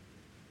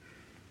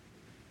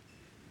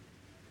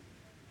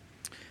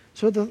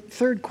 So the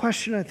third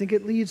question, I think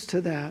it leads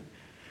to that.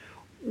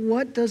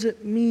 What does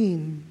it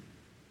mean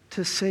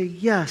to say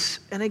yes?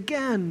 And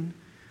again,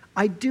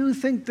 I do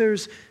think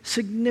there's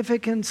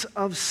significance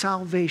of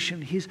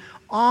salvation. He's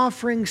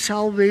offering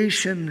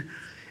salvation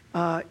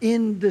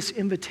in this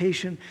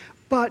invitation,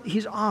 but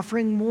he's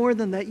offering more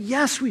than that.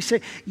 Yes, we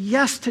say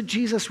yes to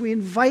Jesus. We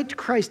invite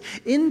Christ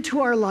into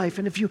our life.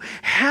 And if you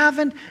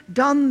haven't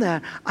done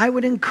that, I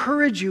would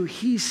encourage you.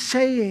 He's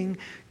saying,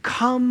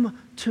 come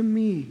to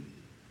me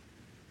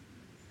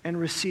and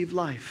receive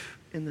life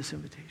in this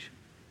invitation.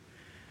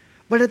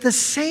 But at the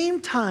same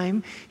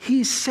time,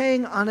 he's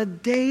saying on a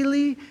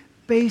daily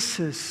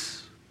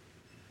basis,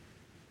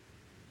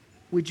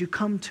 would you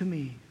come to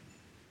me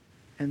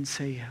and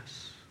say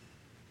yes?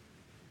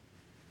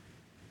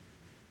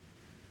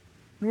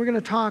 And we're going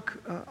to talk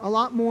a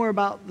lot more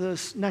about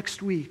this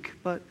next week,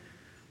 but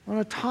I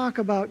want to talk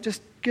about,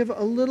 just give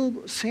a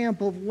little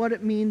sample of what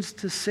it means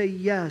to say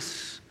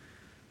yes.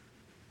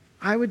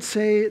 I would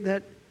say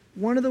that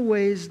one of the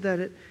ways that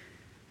it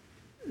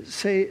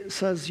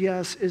says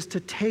yes is to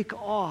take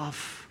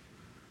off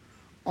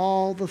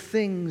all the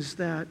things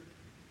that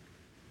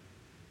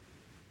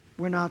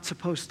we're not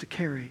supposed to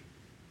carry.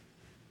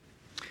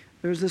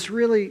 There's this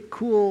really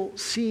cool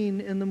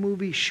scene in the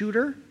movie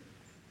Shooter,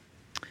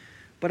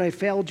 but I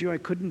failed you. I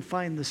couldn't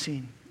find the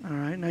scene, all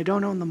right? And I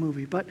don't own the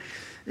movie. But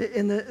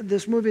in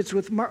this movie, it's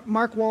with Mark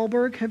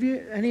Wahlberg. Have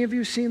any of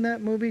you seen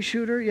that movie,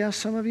 Shooter? Yes,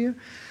 some of you?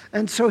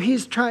 And so he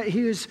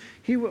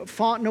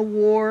fought in a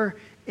war,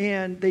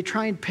 and they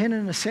try and pin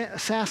an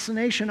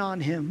assassination on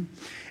him.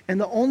 And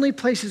the only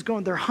place he's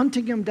going, they're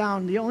hunting him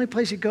down. The only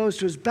place he goes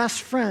to his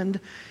best friend,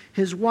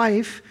 his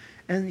wife,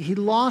 and he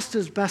lost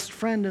his best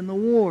friend in the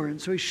war.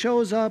 And so he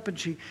shows up, and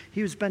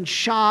he was been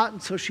shot,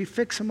 and so she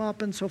picks him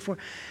up and so forth.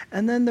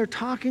 And then they're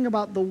talking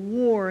about the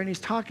war, and he's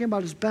talking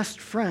about his best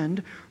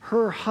friend,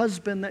 her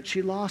husband that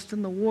she lost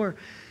in the war.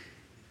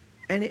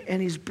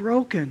 And he's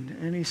broken,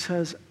 and he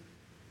says,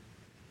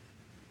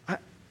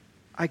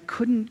 I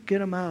couldn't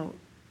get him out.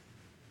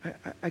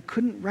 I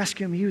couldn't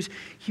rescue him.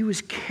 He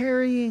was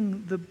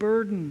carrying the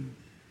burden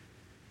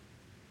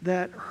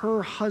that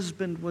her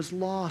husband was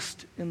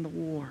lost in the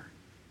war.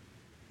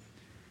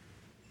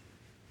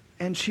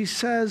 And she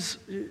says,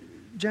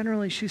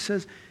 generally she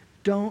says,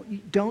 don't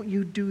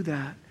you do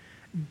that.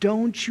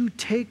 Don't you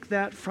take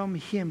that from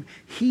him.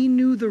 He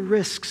knew the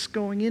risks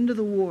going into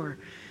the war.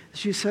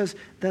 She says,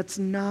 that's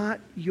not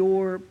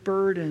your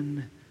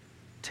burden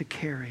to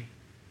carry.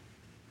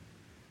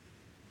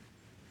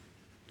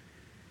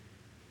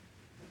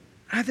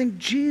 I think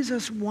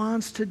Jesus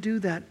wants to do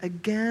that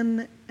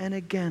again and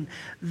again.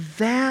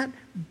 That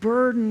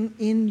burden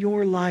in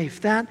your life,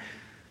 that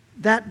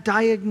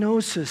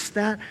diagnosis,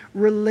 that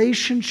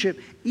relationship,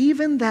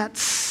 even that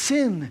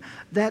sin,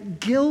 that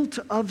guilt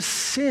of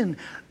sin,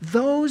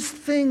 those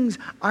things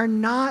are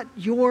not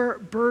your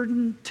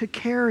burden to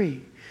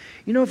carry.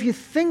 You know, if you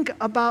think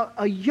about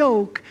a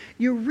yoke,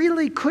 you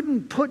really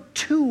couldn't put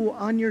two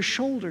on your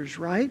shoulders,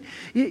 right?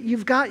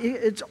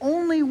 It's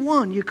only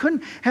one. You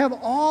couldn't have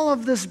all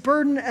of this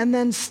burden and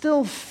then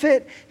still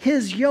fit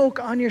his yoke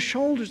on your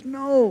shoulders.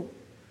 No.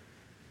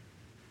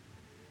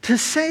 To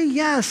say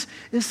yes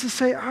is to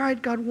say, all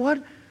right, God,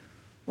 what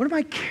am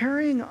I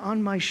carrying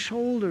on my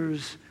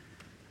shoulders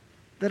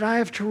that I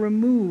have to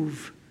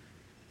remove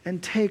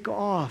and take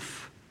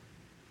off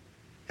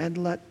and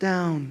let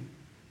down?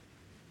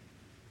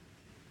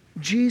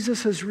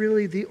 Jesus is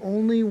really the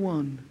only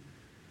one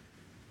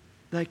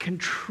that can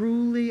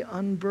truly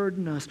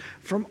unburden us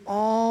from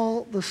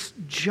all this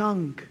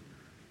junk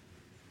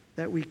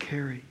that we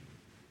carry.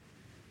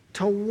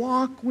 To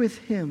walk with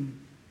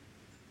him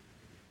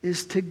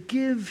is to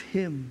give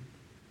him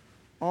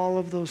all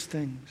of those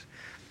things.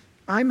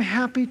 I'm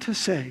happy to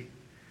say,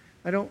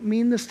 I don't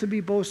mean this to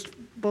be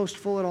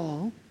boastful at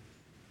all,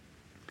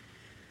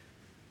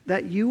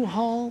 that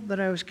U-Haul that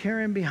I was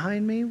carrying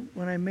behind me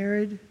when I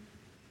married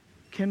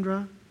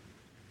Kendra,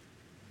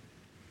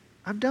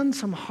 I've done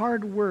some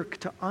hard work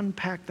to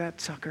unpack that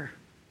sucker.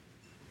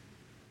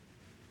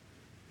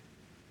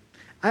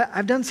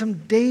 I've done some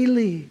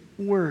daily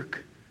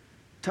work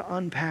to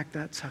unpack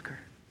that sucker.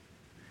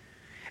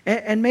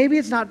 And maybe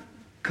it's not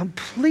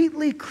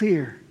completely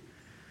clear,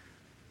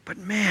 but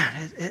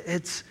man,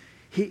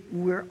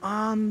 we're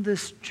on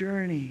this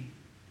journey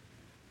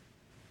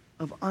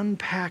of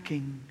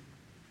unpacking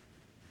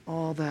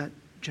all that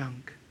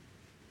junk.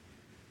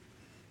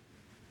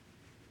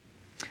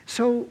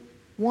 So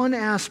one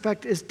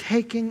aspect is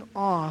taking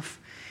off,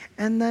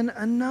 and then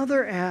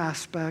another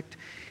aspect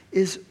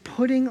is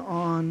putting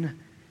on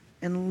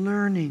and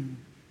learning,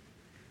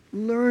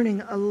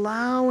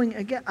 allowing.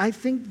 Again, I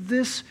think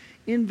this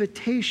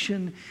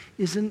invitation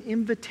is an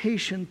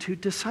invitation to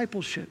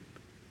discipleship,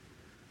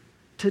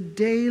 to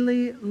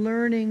daily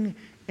learning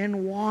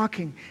and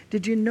walking.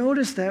 Did you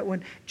notice that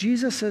when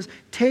Jesus says,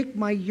 "Take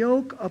my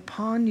yoke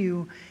upon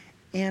you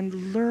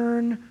and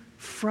learn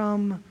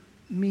from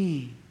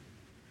me"?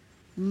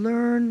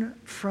 Learn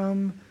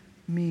from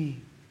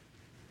me.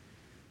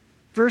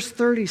 Verse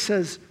 30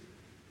 says,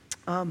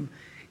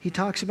 he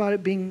talks about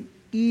it being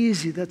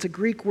easy. That's a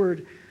Greek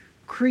word,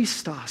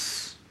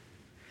 Christos.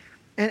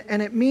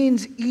 And it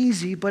means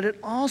easy, but it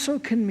also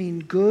can mean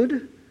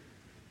good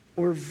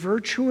or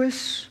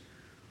virtuous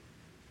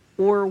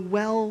or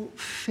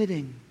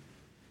well-fitting.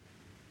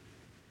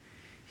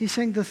 He's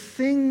saying the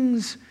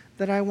things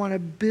that I want to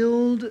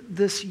build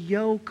this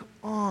yoke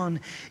on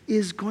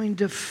is going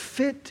to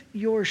fit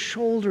your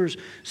shoulders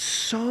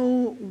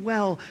so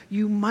well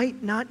you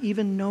might not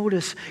even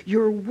notice.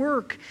 Your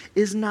work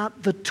is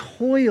not the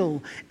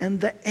toil and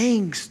the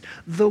angst.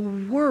 The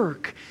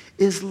work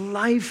is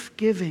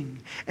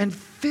life-giving and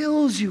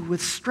fills you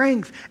with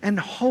strength and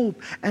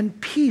hope and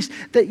peace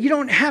that you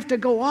don't have to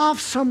go off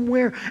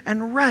somewhere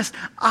and rest.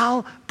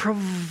 I'll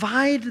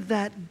provide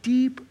that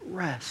deep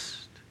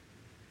rest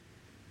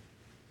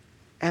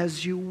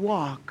as you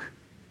walk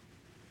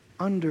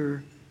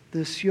under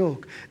this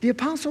yoke. The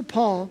Apostle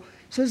Paul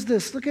says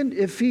this. Look at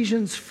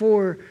Ephesians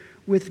 4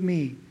 with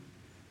me.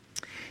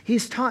 He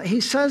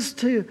says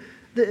to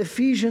the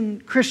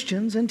Ephesian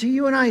Christians and to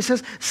you and I, he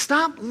says,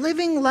 stop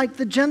living like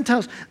the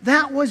Gentiles.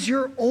 That was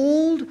your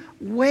old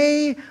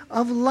way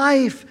of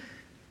life.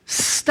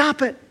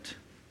 Stop it.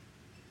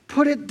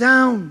 Put it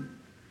down.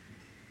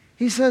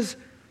 He says,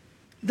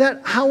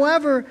 That,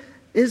 however,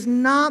 is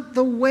not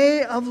the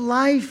way of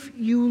life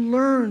you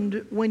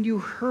learned when you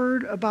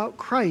heard about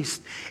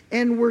Christ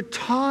and were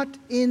taught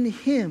in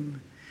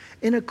Him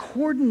in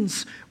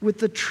accordance with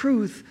the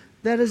truth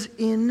that is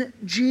in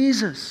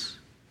Jesus.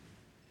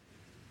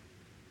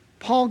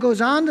 Paul goes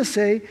on to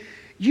say,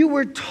 you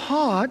were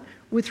taught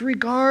with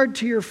regard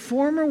to your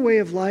former way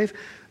of life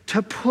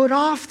to put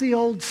off the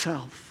old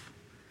self.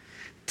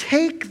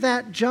 Take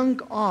that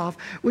junk off,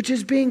 which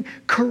is being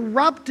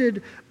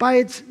corrupted by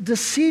its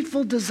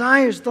deceitful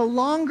desires. The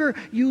longer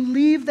you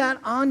leave that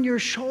on your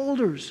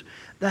shoulders,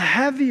 the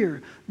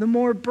heavier, the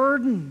more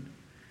burden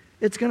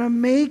it's going to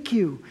make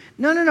you.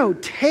 No.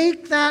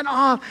 Take that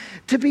off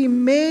to be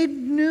made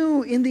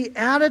new in the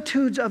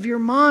attitudes of your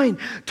mind,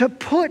 to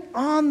put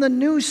on the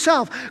new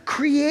self,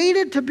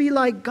 created to be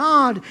like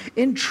God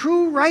in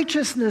true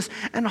righteousness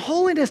and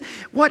holiness.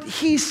 What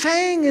he's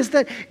saying is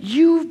that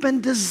you've been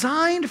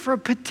designed for a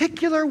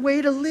particular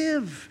way to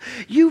live.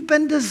 You've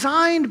been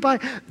designed by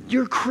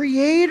your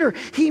Creator.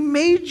 He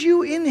made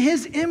you in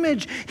His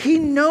image. He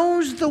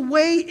knows the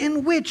way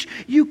in which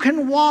you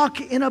can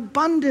walk in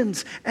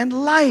abundance and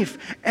life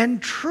and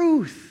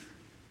truth.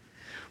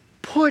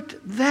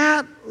 Put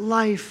that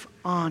life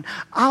on.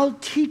 I'll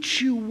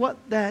teach you what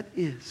that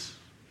is.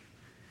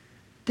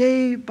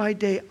 Day by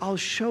day, I'll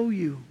show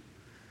you.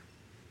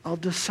 I'll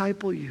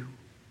disciple you.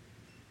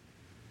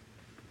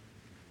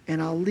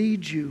 And I'll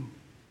lead you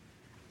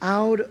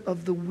out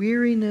of the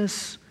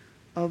weariness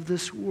of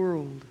this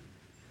world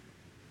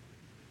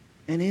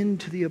and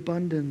into the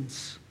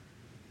abundance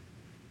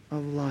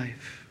of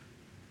life.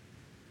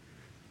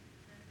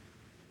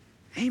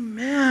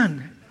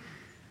 Amen.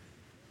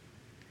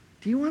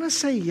 Do you want to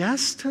say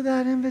yes to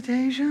that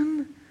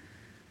invitation?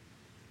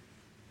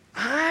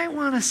 I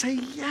want to say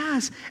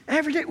yes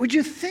every day. Would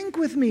you think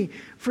with me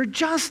for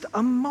just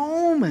a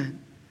moment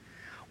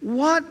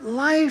what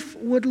life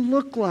would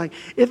look like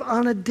if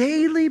on a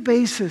daily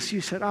basis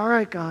you said, all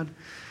right, God,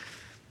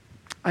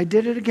 I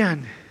did it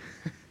again.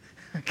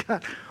 I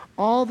got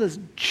all this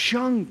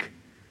junk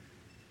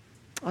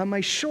on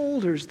my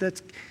shoulders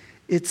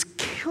it's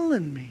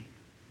killing me.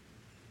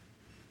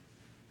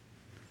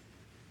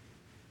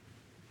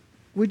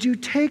 Would you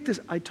take this?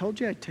 I told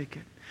you I'd take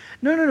it.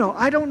 No.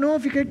 I don't know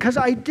if you could, because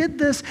I did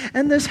this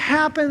and this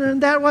happened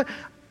and that what.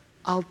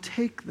 I'll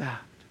take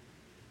that.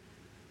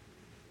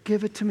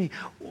 Give it to me.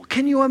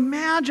 Can you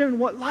imagine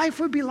what life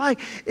would be like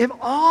if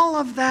all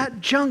of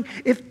that junk,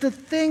 if the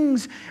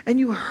things, and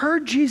you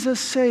heard Jesus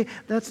say,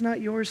 that's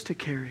not yours to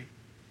carry.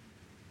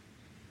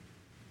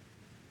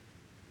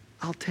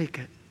 I'll take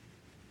it.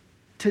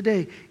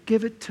 Today,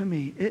 give it to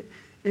me.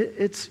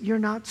 You're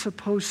not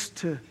supposed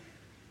to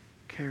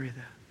carry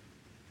that.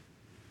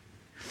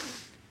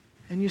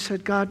 And you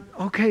said, God,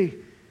 okay,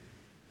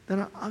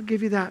 then I'll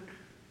give you that.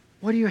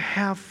 What do you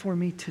have for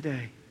me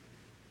today?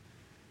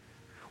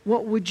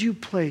 What would you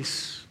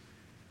place?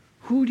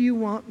 Who do you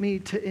want me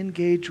to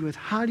engage with?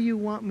 How do you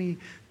want me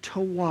to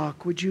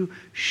walk? Would you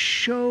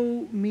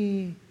show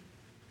me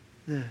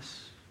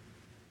this?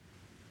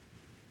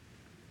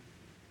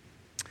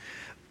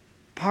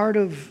 Part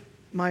of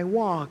my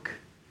walk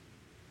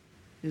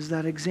is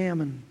that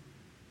examine.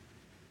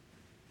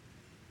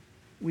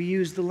 We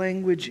use the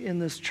language in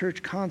this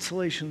church,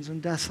 consolations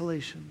and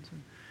desolations.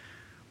 And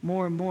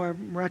more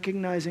I'm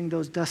recognizing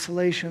those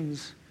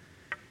desolations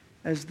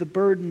as the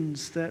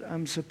burdens that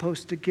I'm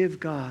supposed to give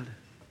God.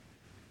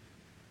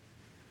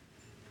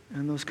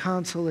 And those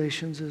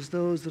consolations as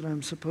those that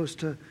I'm supposed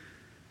to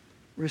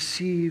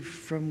receive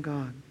from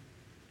God.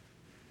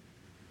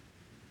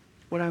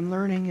 What I'm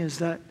learning is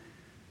that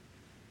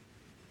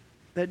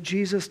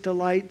Jesus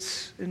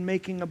delights in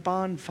making a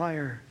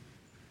bonfire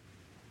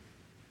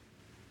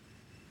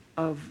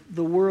of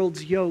the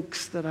world's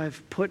yokes that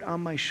I've put on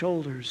my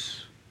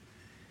shoulders.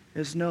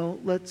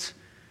 Let's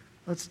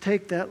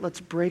take that, let's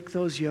break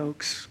those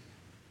yokes,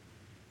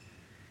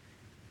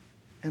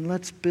 and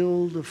let's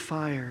build a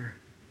fire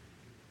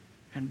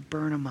and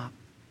burn them up.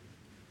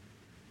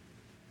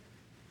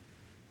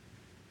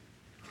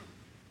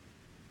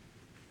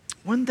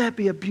 Wouldn't that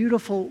be a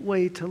beautiful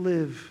way to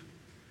live?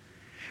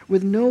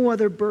 With no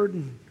other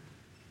burden,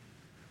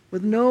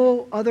 with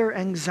no other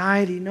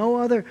anxiety, no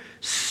other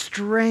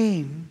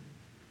strain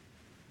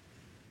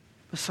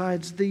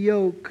besides the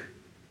yoke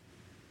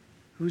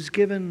who's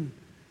given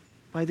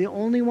by the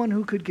only one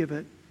who could give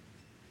it,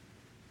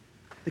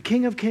 the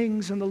King of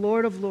Kings and the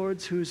Lord of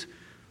Lords, who's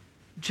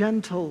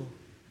gentle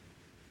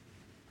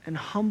and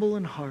humble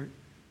in heart.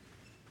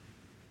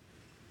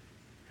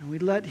 And we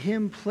let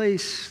Him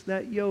place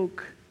that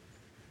yoke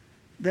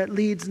that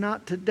leads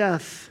not to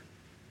death,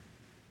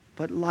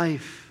 but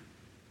life.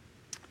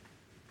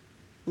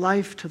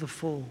 Life to the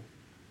full.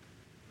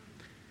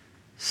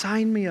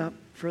 Sign me up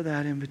for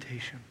that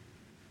invitation.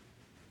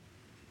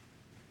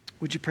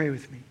 Would you pray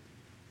with me?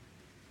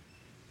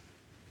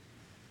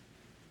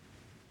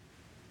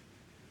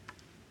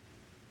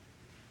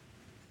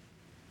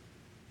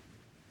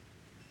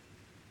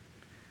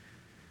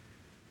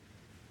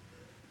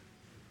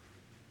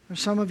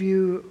 Some of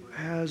you,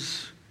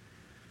 as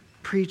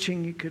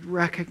preaching, you could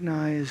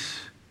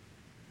recognize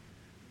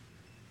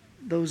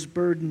those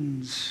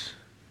burdens,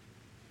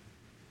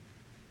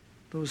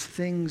 those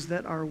things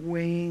that are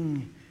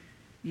weighing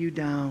you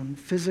down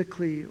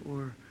physically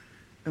or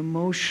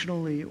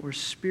emotionally or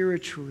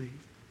spiritually.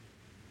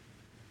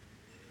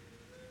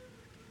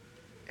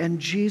 And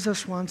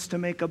Jesus wants to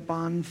make a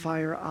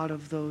bonfire out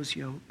of those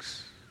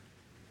yokes.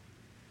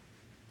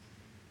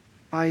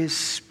 By His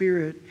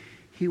Spirit,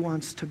 He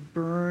wants to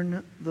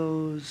burn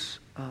those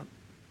up.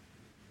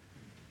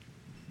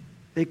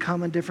 They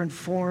come in different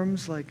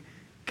forms like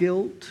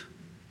guilt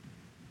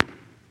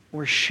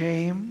or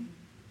shame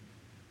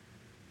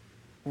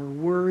or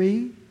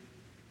worry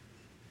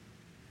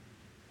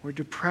or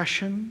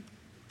depression.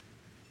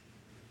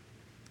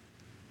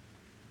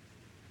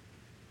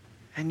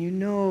 And you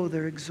know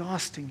they're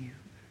exhausting you.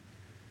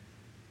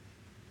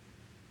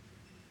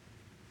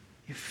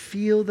 You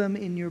feel them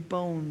in your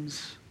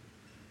bones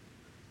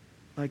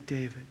like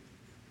David.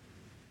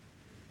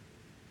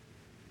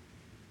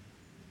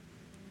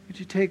 Would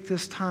you take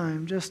this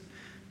time just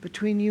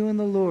between you and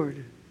the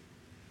Lord,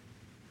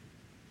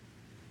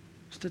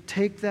 just to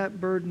take that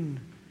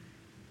burden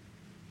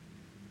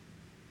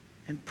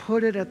and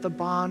put it at the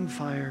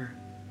bonfire.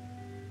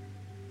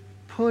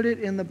 Put it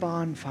in the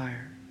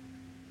bonfire.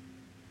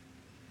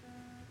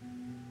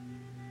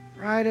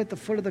 Right at the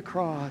foot of the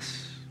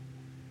cross.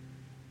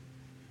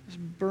 Just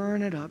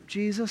burn it up.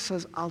 Jesus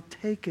says, I'll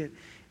take it.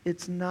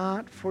 It's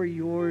not for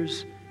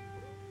yours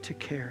to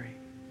carry.